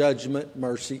law, judgment,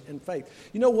 mercy, and faith.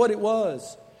 You know what it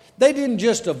was? They didn't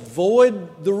just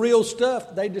avoid the real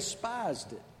stuff, they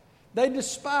despised it. They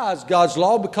despised God's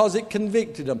law because it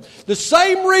convicted them. The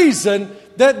same reason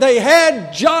that they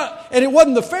had John, and it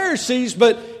wasn't the Pharisees,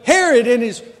 but Herod and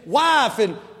his wife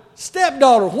and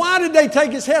stepdaughter. Why did they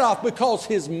take his head off? Because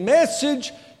his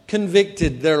message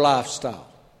convicted their lifestyle.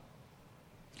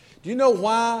 Do you know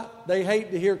why they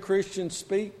hate to hear Christians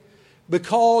speak?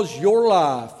 Because your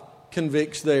life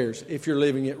convicts theirs if you're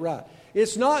living it right.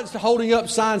 It's not holding up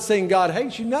signs saying God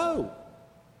hates you. No.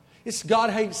 It's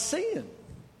God hates sin.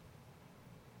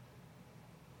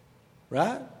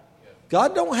 Right?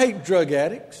 God don't hate drug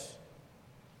addicts.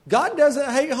 God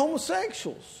doesn't hate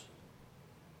homosexuals.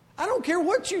 I don't care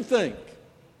what you think.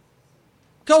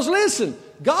 Because listen,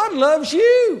 God loves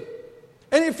you.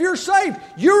 And if you're saved,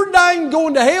 you're dying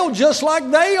going to hell just like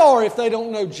they are if they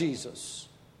don't know Jesus.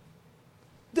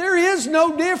 There is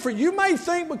no difference. You may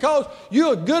think because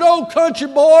you're a good old country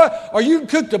boy or you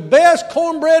cook the best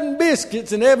cornbread and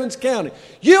biscuits in Evans County,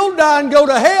 you'll die and go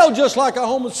to hell just like a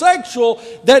homosexual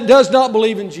that does not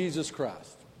believe in Jesus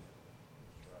Christ.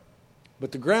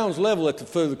 But the ground's level at the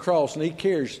foot of the cross, and He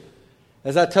cares.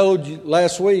 As I told you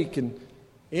last week, and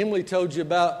Emily told you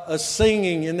about us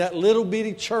singing in that little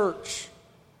bitty church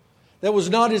that was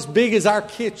not as big as our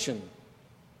kitchen.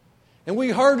 And we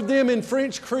heard them in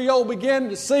French Creole begin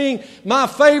to sing my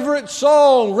favorite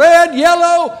song, red,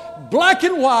 yellow, black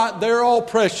and white, they're all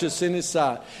precious in His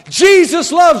sight.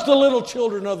 Jesus loves the little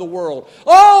children of the world.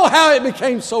 Oh, how it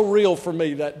became so real for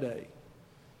me that day.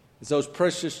 As those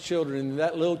precious children in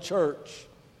that little church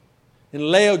in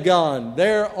Leogane,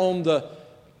 there on the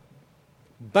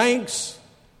banks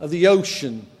of the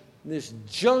ocean, in this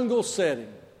jungle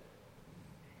setting,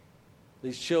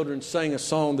 these children sang a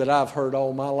song that I've heard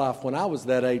all my life when I was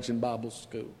that age in Bible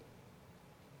school.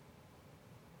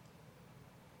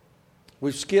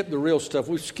 We've skipped the real stuff.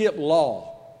 We've skipped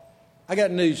law. I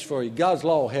got news for you. God's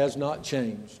law has not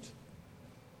changed.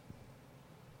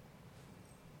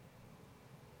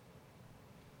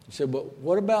 You said, but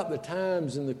what about the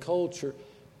times and the culture?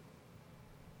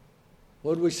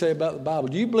 What do we say about the Bible?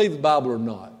 Do you believe the Bible or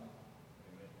not?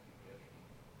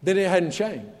 Then it hadn't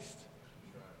changed.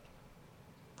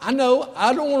 I know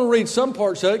I don't want to read some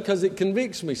parts of it because it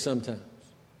convicts me sometimes.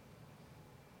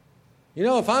 You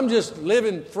know, if I'm just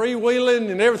living freewheeling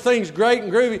and everything's great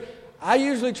and groovy, I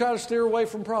usually try to steer away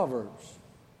from Proverbs.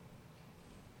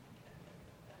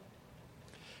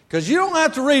 Because you don't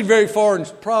have to read very far in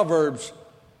Proverbs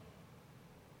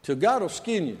till God will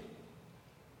skin you.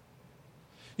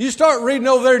 You start reading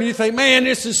over there and you think, man,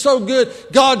 this is so good.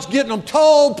 God's getting them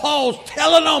told. Paul's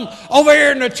telling them over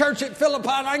here in the church at Philippi,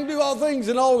 I can do all things.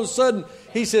 And all of a sudden,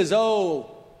 he says, oh,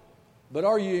 but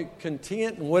are you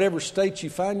content in whatever state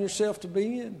you find yourself to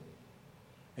be in?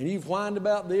 And you've whined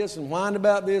about this and whined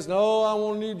about this. And, oh, I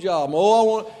want a new job. Oh, I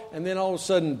want... And then all of a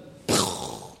sudden,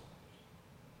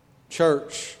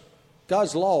 church,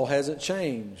 God's law hasn't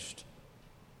changed.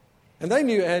 And they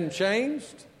knew it hadn't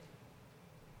changed.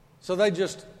 So they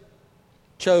just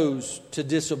chose to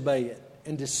disobey it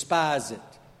and despise it.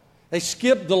 They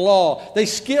skipped the law. They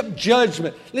skipped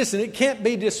judgment. Listen, it can't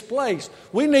be displaced.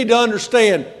 We need to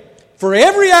understand, for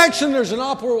every action there's an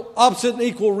opposite and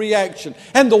equal reaction.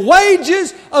 And the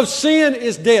wages of sin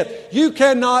is death. You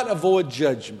cannot avoid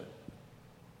judgment.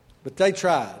 But they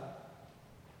tried.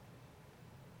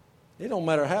 It don't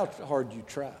matter how hard you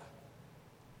try.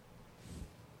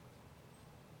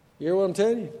 You hear what I'm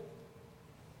telling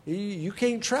you? You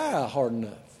can't try hard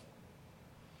enough.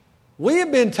 We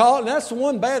have been taught, and that's the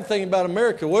one bad thing about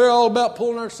America. We're all about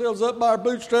pulling ourselves up by our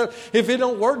bootstraps. If it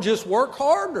don't work, just work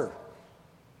harder.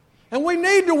 And we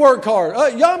need to work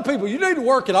hard. Young people, you need to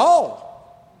work it all.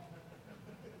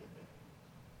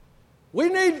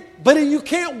 But you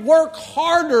can't work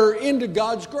harder into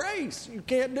God's grace. You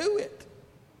can't do it.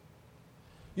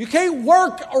 You can't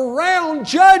work around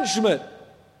judgment.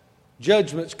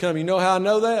 Judgment's coming. You know how I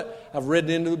know that? I've read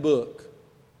it into the book.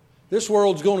 This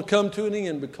world's going to come to an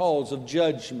end because of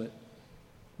judgment.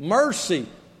 Mercy.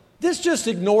 This just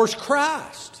ignores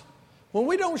Christ. When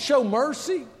we don't show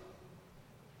mercy,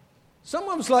 some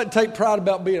of us like to take pride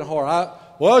about being hard.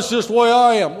 Well, it's just the way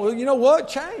I am. Well, you know what?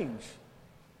 Change.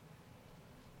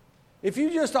 If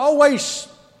you just always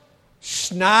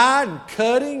snide and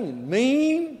cutting and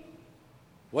mean,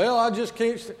 well, I just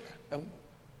can't.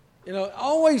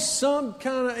 Always some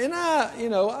kind of, and I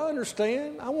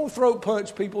understand. I want to throat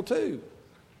punch people too.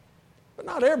 But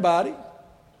not everybody.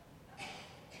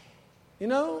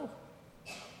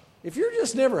 If you're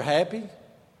just never happy,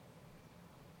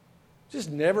 you're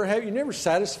never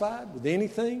satisfied with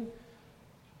anything,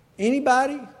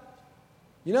 anybody,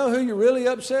 you know who you're really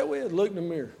upset with? Look in the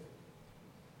mirror.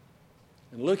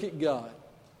 And look at God.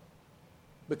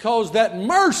 Because that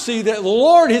mercy that the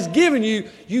Lord has given you,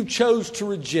 you chose to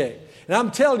reject. And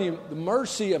I'm telling you, the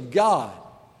mercy of God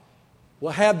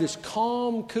will have this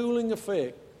calm, cooling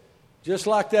effect, just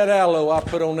like that aloe I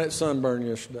put on that sunburn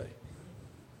yesterday.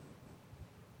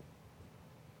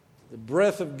 The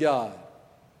breath of God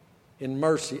in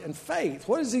mercy and faith.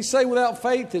 What does he say without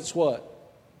faith? It's what?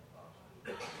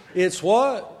 It's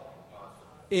what?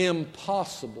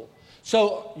 Impossible.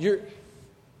 So you're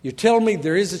telling me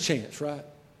there is a chance, right?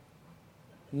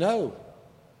 No.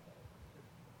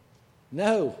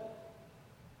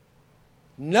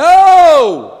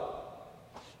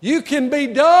 You can be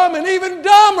dumb and even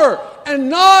dumber and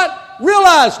not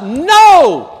realize,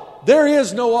 there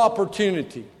is no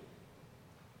opportunity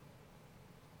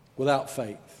without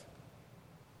faith.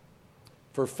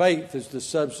 For faith is the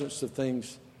substance of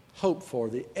things hoped for,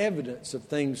 the evidence of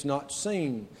things not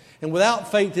seen. And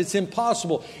without faith, it's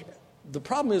impossible. The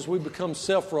problem is we become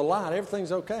self-reliant.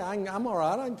 Everything's okay. I'm all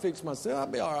right. I can fix myself. I'll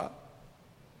be all right.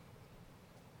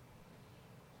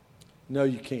 No,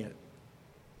 you can't.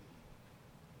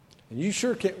 And you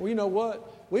sure can't. Well, you know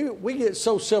what? We get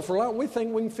so self-reliant, we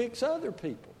think we can fix other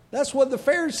people. That's what the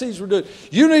Pharisees were doing.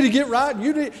 You need to get right.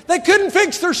 They couldn't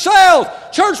fix themselves.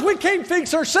 Church, we can't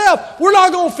fix ourselves. We're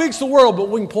not going to fix the world, but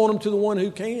we can point them to the one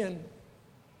who can.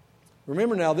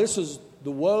 Remember now, this is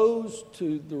the woes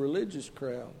to the religious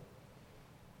crowd.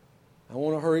 I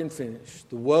want to hurry and finish.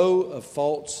 The woe of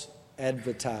false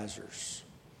advertisers.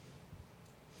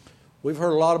 We've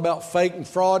heard a lot about fake and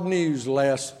fraud news the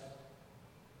last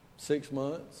 6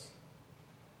 months.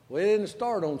 Well, it didn't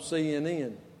start on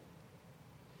CNN. It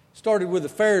started with the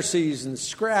Pharisees and the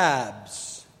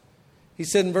scribes. He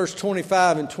said in verse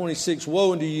 25 and 26,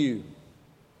 woe unto you,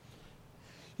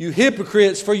 you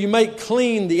hypocrites, for you make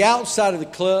clean the outside of the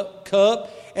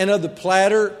cup and of the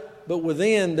platter, but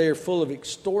within they are full of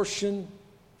extortion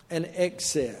and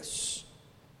excess.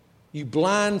 You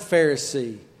blind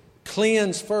Pharisee,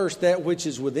 cleanse first that which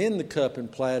is within the cup and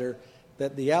platter,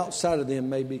 that the outside of them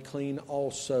may be clean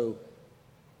also.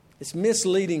 It's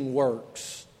misleading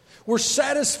works. We're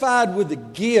satisfied with the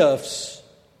gifts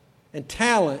and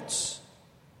talents.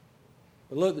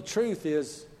 But look, the truth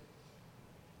is,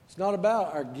 it's not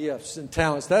about our gifts and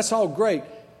talents. That's all great.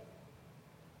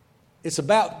 It's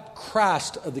about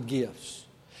Christ of the gifts.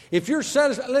 If you're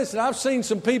satisfied, listen, I've seen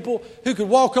some people who could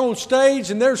walk on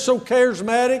stage and they're so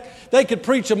charismatic. They could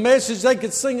preach a message, they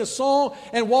could sing a song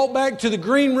and walk back to the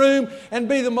green room and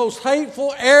be the most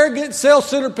hateful, arrogant,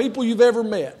 self-centered people you've ever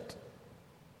met.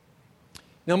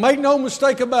 Now make no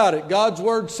mistake about it. God's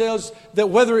Word says that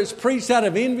whether it's preached out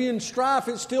of envy and strife,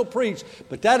 it's still preached.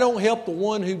 But that don't help the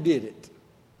one who did it.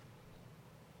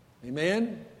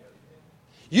 Amen?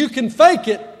 You can fake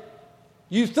it.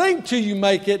 You think till you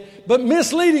make it, but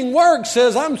misleading works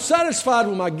says I'm satisfied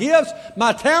with my gifts,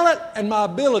 my talent, and my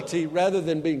ability rather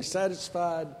than being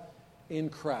satisfied in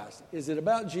Christ. Is it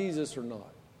about Jesus or not?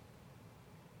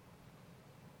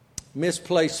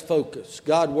 Misplaced focus.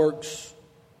 God works,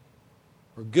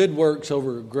 or good works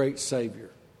over a great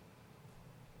Savior.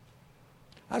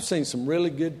 I've seen some really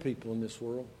good people in this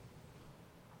world.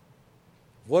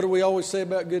 What do we always say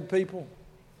about good people?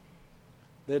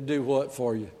 They'll do what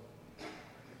for you?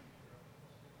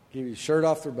 Give you a shirt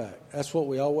off their back. That's what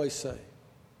we always say.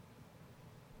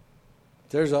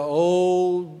 There's an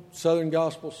old Southern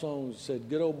gospel song that said,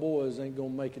 good old boys ain't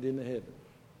going to make it into heaven.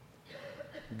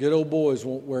 Good old boys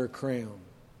won't wear a crown.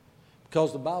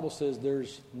 Because the Bible says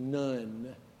there's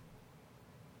none.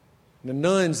 The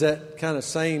none's that kind of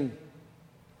same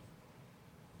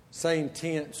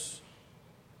tense,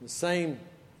 the same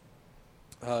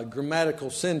grammatical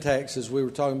syntax as we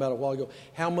were talking about a while ago.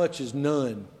 How much is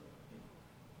none?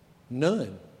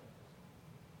 None.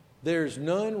 There's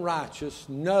none righteous,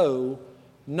 no,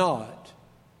 not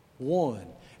one.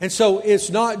 And so it's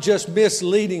not just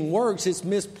misleading works, it's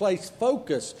misplaced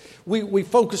focus. We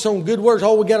focus on good works.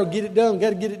 Oh, we got to get it done,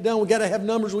 we got to have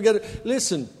numbers,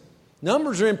 listen,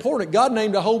 numbers are important. God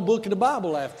named a whole book of the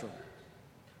Bible after them.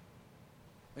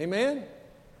 Amen?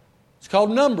 It's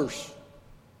called Numbers.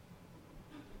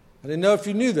 I didn't know if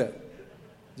you knew that.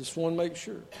 Just want to make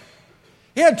sure.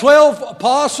 He had 12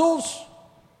 apostles,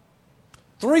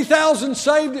 3,000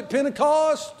 saved at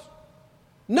Pentecost.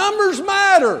 Numbers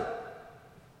matter.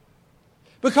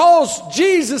 Because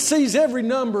Jesus sees every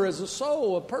number as a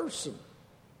soul, a person.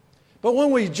 But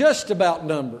when we just about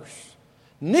numbers,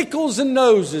 nickels and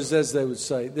noses, as they would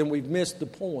say, then we've missed the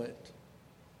point.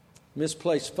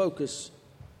 Misplaced focus.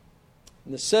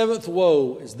 And the seventh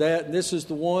woe is that, and this is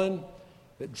the one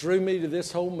that drew me to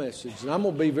this whole message. And I'm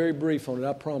going to be very brief on it,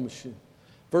 I promise you.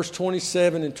 Verse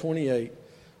 27 and 28.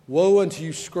 Woe unto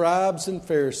you, scribes and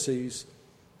Pharisees,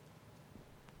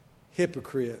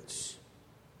 hypocrites!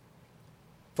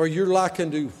 For you're like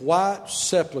unto white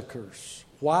sepulchres,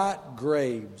 white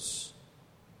graves,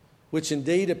 which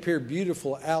indeed appear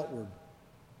beautiful outward,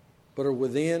 but are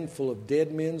within full of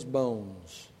dead men's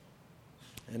bones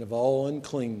and of all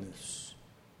uncleanness.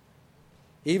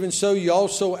 Even so you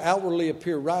also outwardly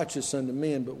appear righteous unto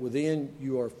men, but within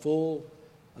you are full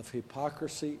of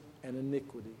hypocrisy and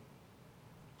iniquity.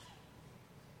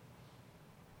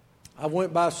 I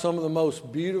went by some of the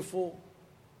most beautiful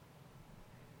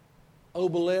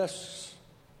obelisks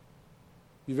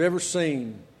you've ever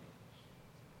seen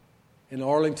in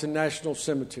Arlington National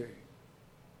Cemetery.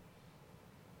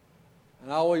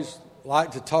 And I always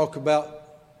like to talk about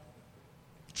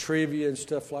trivia and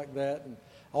stuff like that. And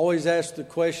I always ask the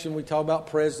question, we talk about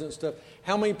presidents and stuff,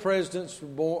 how many presidents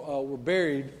were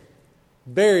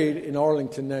buried in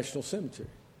Arlington National Cemetery?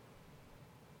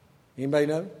 Anybody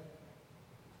know?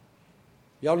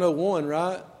 Y'all know one,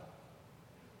 right?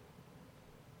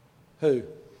 Who?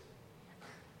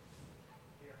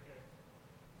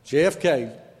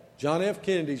 JFK. John F.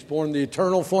 Kennedy's born in the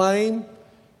eternal flame,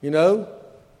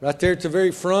 right there at the very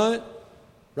front,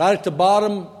 right at the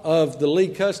bottom of the Lee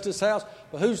Custis house.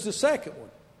 But who's the second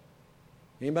one?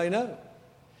 Anybody know?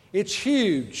 It's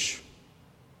huge.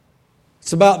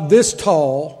 It's about this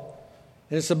tall,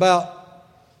 and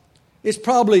it's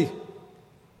probably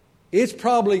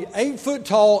 8 foot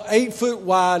tall, 8 foot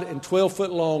wide, and 12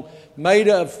 foot long, made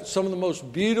of some of the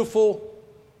most beautiful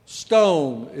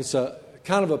stone. It's a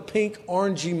kind of a pink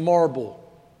orangey marble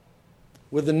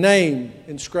with a name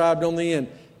inscribed on the end.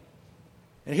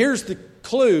 And here's the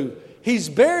clue. He's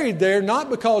buried there not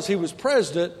because he was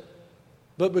president,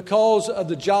 but because of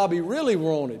the job he really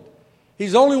wanted.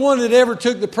 He's the only one that ever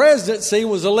took the presidency,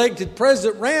 was elected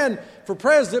president, ran for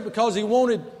president because he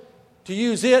wanted to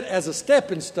use it as a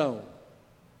stepping stone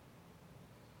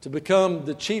to become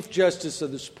the Chief Justice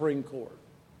of the Supreme Court.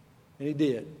 And he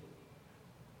did.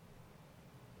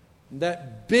 And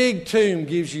that big tomb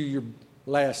gives you your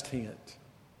last hint.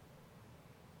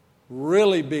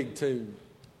 Really big tomb.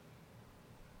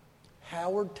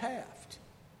 Howard Taft.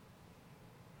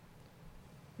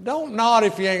 Don't nod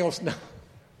if you ain't going to know.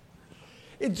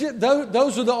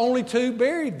 Those are the only two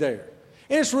buried there.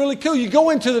 And it's really cool. You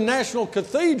go into the National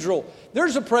Cathedral.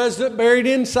 There's a president buried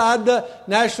inside the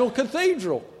National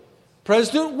Cathedral.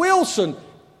 President Wilson,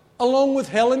 along with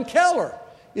Helen Keller,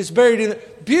 is buried in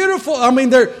it. Beautiful.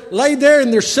 They're laid there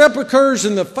in their sepulchres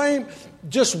and the fame,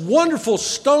 just wonderful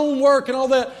stonework and all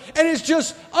that. And it's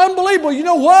just unbelievable. You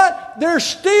know what? They're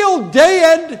still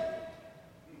dead.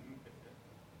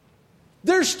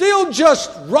 They're still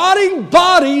just rotting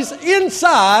bodies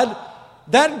inside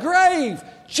that grave.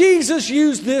 Jesus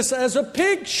used this as a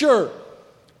picture.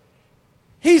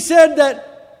 He said that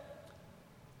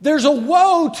there's a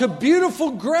woe to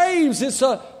beautiful graves. It's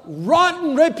a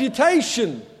rotten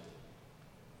reputation.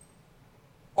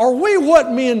 Are we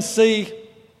what men see?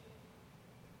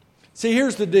 See,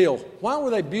 here's the deal. Why were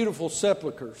they beautiful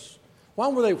sepulchres? Why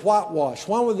were they whitewashed?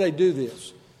 Why would they do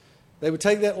this? They would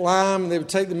take that lime, and they would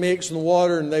take the mix and the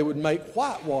water, and they would make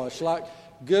whitewash like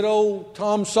good old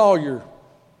Tom Sawyer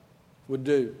would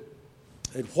do.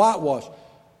 They'd whitewash.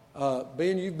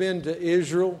 Ben, you've been to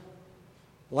Israel.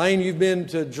 Lane, you've been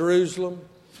to Jerusalem.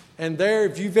 And there,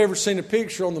 if you've ever seen a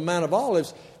picture on the Mount of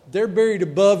Olives, they're buried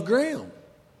above ground.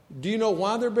 Do you know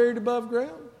why they're buried above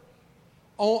ground?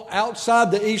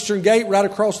 Outside the eastern gate, right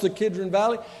across the Kidron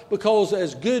Valley, because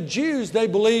as good Jews, they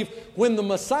believe when the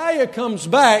Messiah comes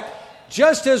back,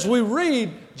 just as we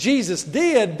read Jesus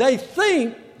did, they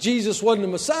think Jesus wasn't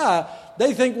the Messiah.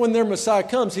 They think when their Messiah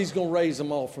comes, He's going to raise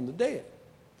them all from the dead.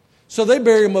 So they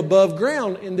bury Him above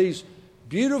ground in these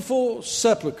beautiful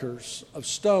sepulchres of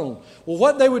stone. Well,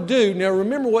 what they would do, now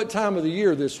remember what time of the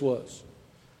year this was.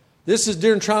 This is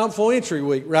during Triumphal Entry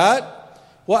Week, right?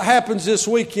 What happens this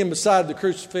weekend beside the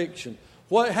crucifixion?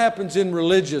 What happens in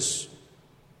religious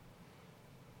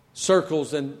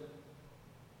circles and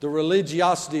the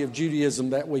religiosity of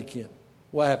Judaism that weekend?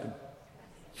 What happened?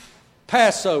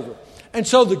 Passover. And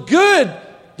so the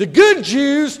good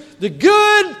Jews, the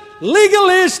good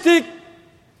legalistic,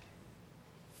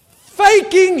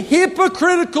 faking,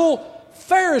 hypocritical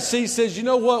Pharisees says, you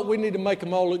know what? We need to make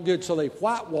them all look good. So they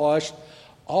whitewashed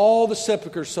all the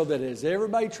sepulchres so that as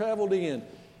everybody traveled in,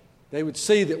 they would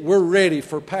see that we're ready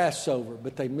for Passover.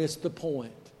 But they missed the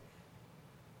point.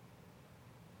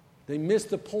 They missed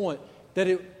the point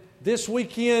that this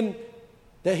weekend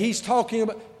that He's talking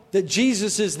about, that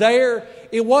Jesus is there,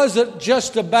 it wasn't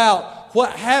just about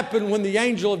what happened when the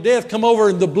angel of death come over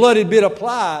and the blood had been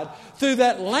applied through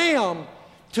that lamb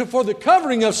for the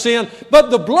covering of sin, but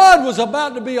the blood was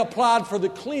about to be applied for the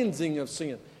cleansing of sin.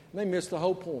 And they missed the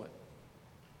whole point.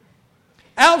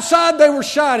 Outside they were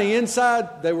shiny,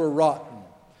 inside they were rotten.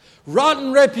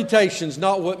 Rotten reputations,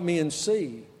 not what men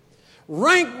see.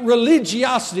 Rank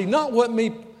religiosity, not what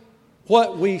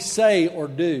we say or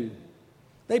do.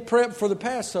 They prepped for the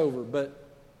Passover, but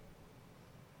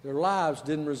their lives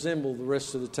didn't resemble the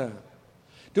rest of the time.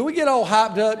 Do we get all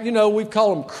hyped up? You know, we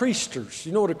call them creasters.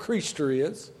 You know what a creaster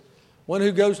is? One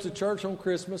who goes to church on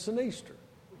Christmas and Easter.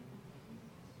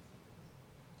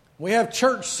 We have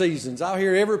church seasons. I'll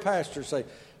hear every pastor say,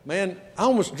 man, I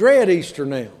almost dread Easter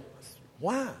now.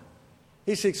 Why?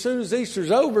 He said, as soon as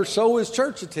Easter's over, so is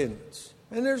church attendance.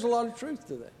 And there's a lot of truth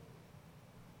to that.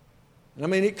 I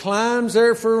mean, it climbs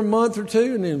there for a month or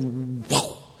two, and then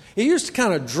whoa, it used to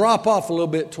kind of drop off a little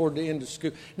bit toward the end of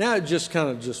school. Now it just kind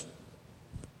of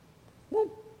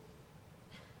whoa.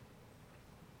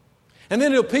 And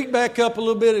then it'll peak back up a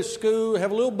little bit at school,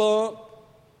 have a little bump,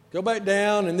 go back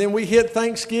down, and then we hit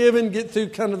Thanksgiving, get through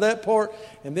kind of that part,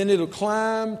 and then it'll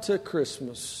climb to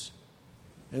Christmas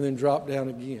and then drop down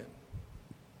again.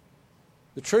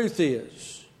 The truth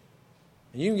is,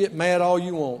 and you can get mad all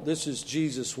you want, this is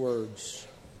Jesus' words.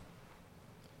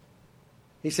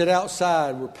 He said,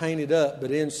 outside we're painted up,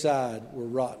 but inside we're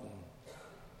rotten.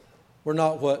 We're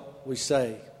not what we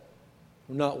say.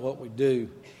 We're not what we do.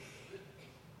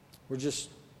 We're just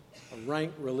a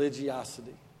rank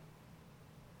religiosity.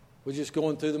 We're just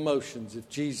going through the motions if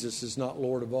Jesus is not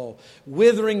Lord of all.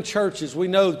 Withering churches. We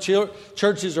know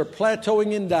churches are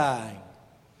plateauing and dying.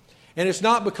 And it's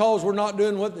not because we're not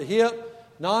doing what the hip,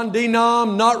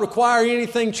 non-denom, not require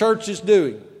anything church is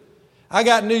doing. I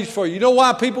got news for you. You know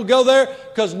why people go there?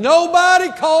 Because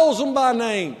nobody calls them by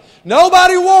name.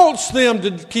 Nobody wants them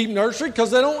to keep nursery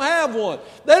because they don't have one.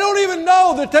 They don't even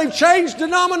know that they've changed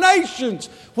denominations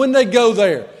when they go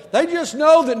there. They just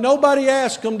know that nobody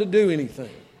asked them to do anything.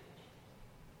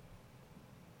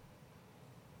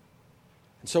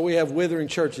 And so we have withering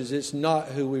churches. It's not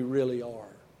who we really are.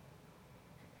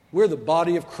 We're the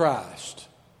body of Christ.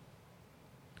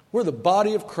 We're the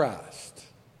body of Christ.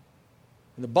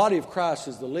 And the body of Christ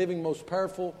is the living, most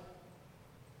powerful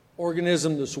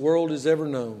organism this world has ever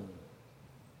known.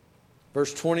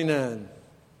 Verse 29.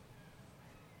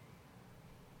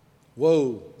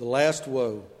 Woe, the last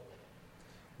woe.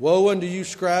 Woe unto you,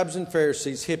 scribes and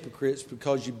Pharisees, hypocrites,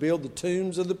 because you build the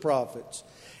tombs of the prophets,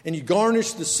 and you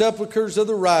garnish the sepulchres of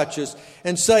the righteous,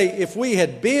 and say, if we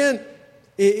had been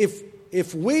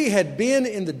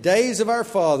in the days of our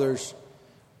fathers,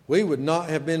 we would not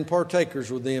have been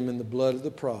partakers with them in the blood of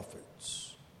the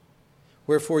prophets.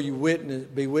 Wherefore you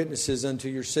be witnesses unto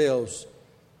yourselves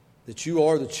that you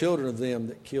are the children of them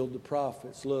that killed the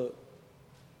prophets. Look,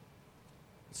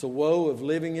 It's a woe of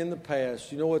living in the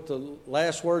past. You know what the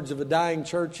last words of a dying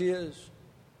church is?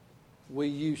 We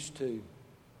used to.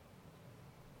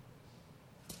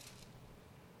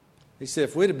 He said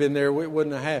if we'd have been there, it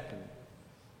wouldn't have happened.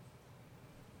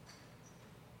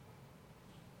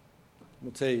 I'm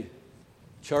going to tell you,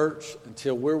 church,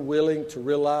 until we're willing to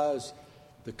realize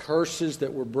the curses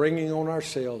that we're bringing on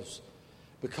ourselves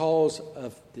because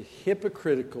of the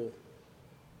hypocritical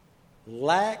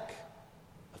lack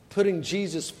of putting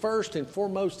Jesus first and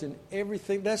foremost in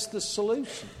everything, that's the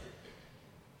solution.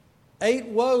 8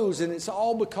 woes, and it's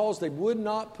all because they would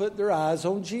not put their eyes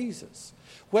on Jesus.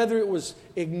 Whether it was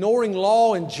ignoring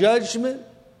law and judgment,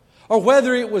 or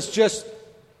whether it was just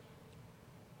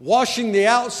washing the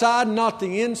outside, not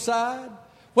the inside.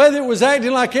 Whether it was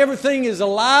acting like everything is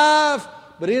alive,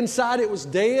 but inside it was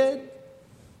dead.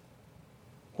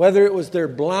 Whether it was their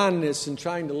blindness in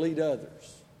trying to lead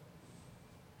others.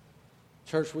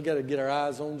 Church, we got to get our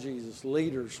eyes on Jesus.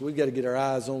 Leaders, we got to get our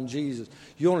eyes on Jesus.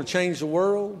 You want to change the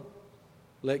world?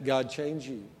 Let God change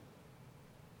you.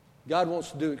 God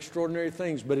wants to do extraordinary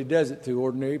things, but He does it through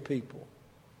ordinary people.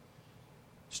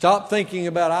 Stop thinking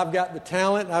about, I've got the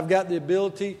talent, I've got the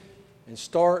ability, and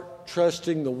start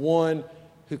trusting the one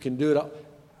who can do it all.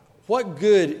 What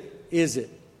good is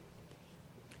it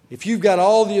if you've got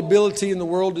all the ability in the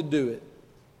world to do it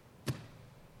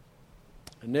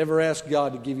and never ask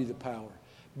God to give you the power?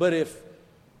 But if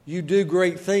you do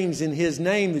great things in His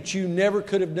name that you never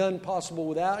could have done possible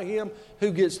without Him,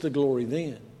 who gets the glory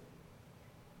then?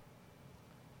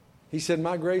 He said,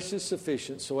 my grace is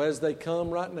sufficient. So as they come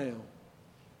right now,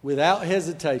 without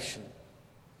hesitation,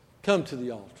 come to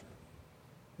the altar.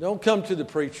 Don't come to the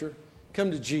preacher.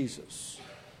 Come to Jesus.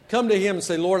 Come to Him and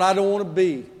say, Lord, I don't want to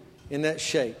be in that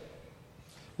shape.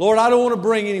 Lord, I don't want to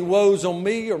bring any woes on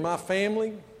me or my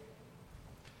family.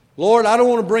 Lord, I don't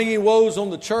want to bring any woes on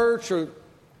the church or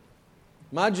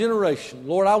my generation.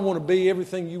 Lord, I want to be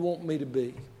everything You want me to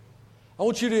be. I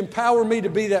want You to empower me to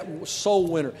be that soul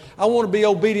winner. I want to be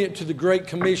obedient to the Great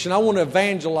Commission. I want to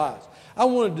evangelize. I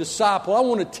want to disciple. I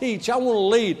want to teach. I want to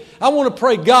lead. I want to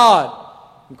pray, God,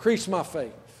 increase my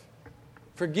faith.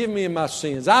 Forgive me of my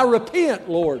sins. I repent,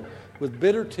 Lord, with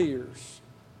bitter tears.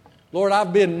 Lord,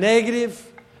 I've been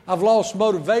negative. I've lost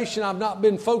motivation. I've not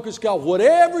been focused. God,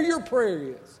 whatever Your prayer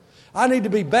is, I need to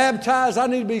be baptized. I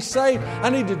need to be saved. I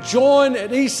need to join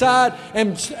at Eastside.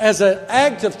 And as an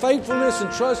act of faithfulness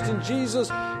and trust in Jesus,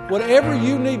 whatever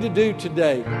You need to do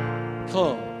today,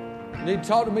 come. You need to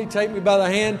talk to me, take me by the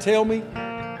hand, tell me.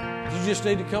 You just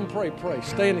need to come pray.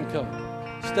 Stand and come.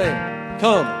 Stand.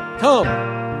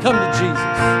 Come to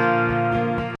Jesus.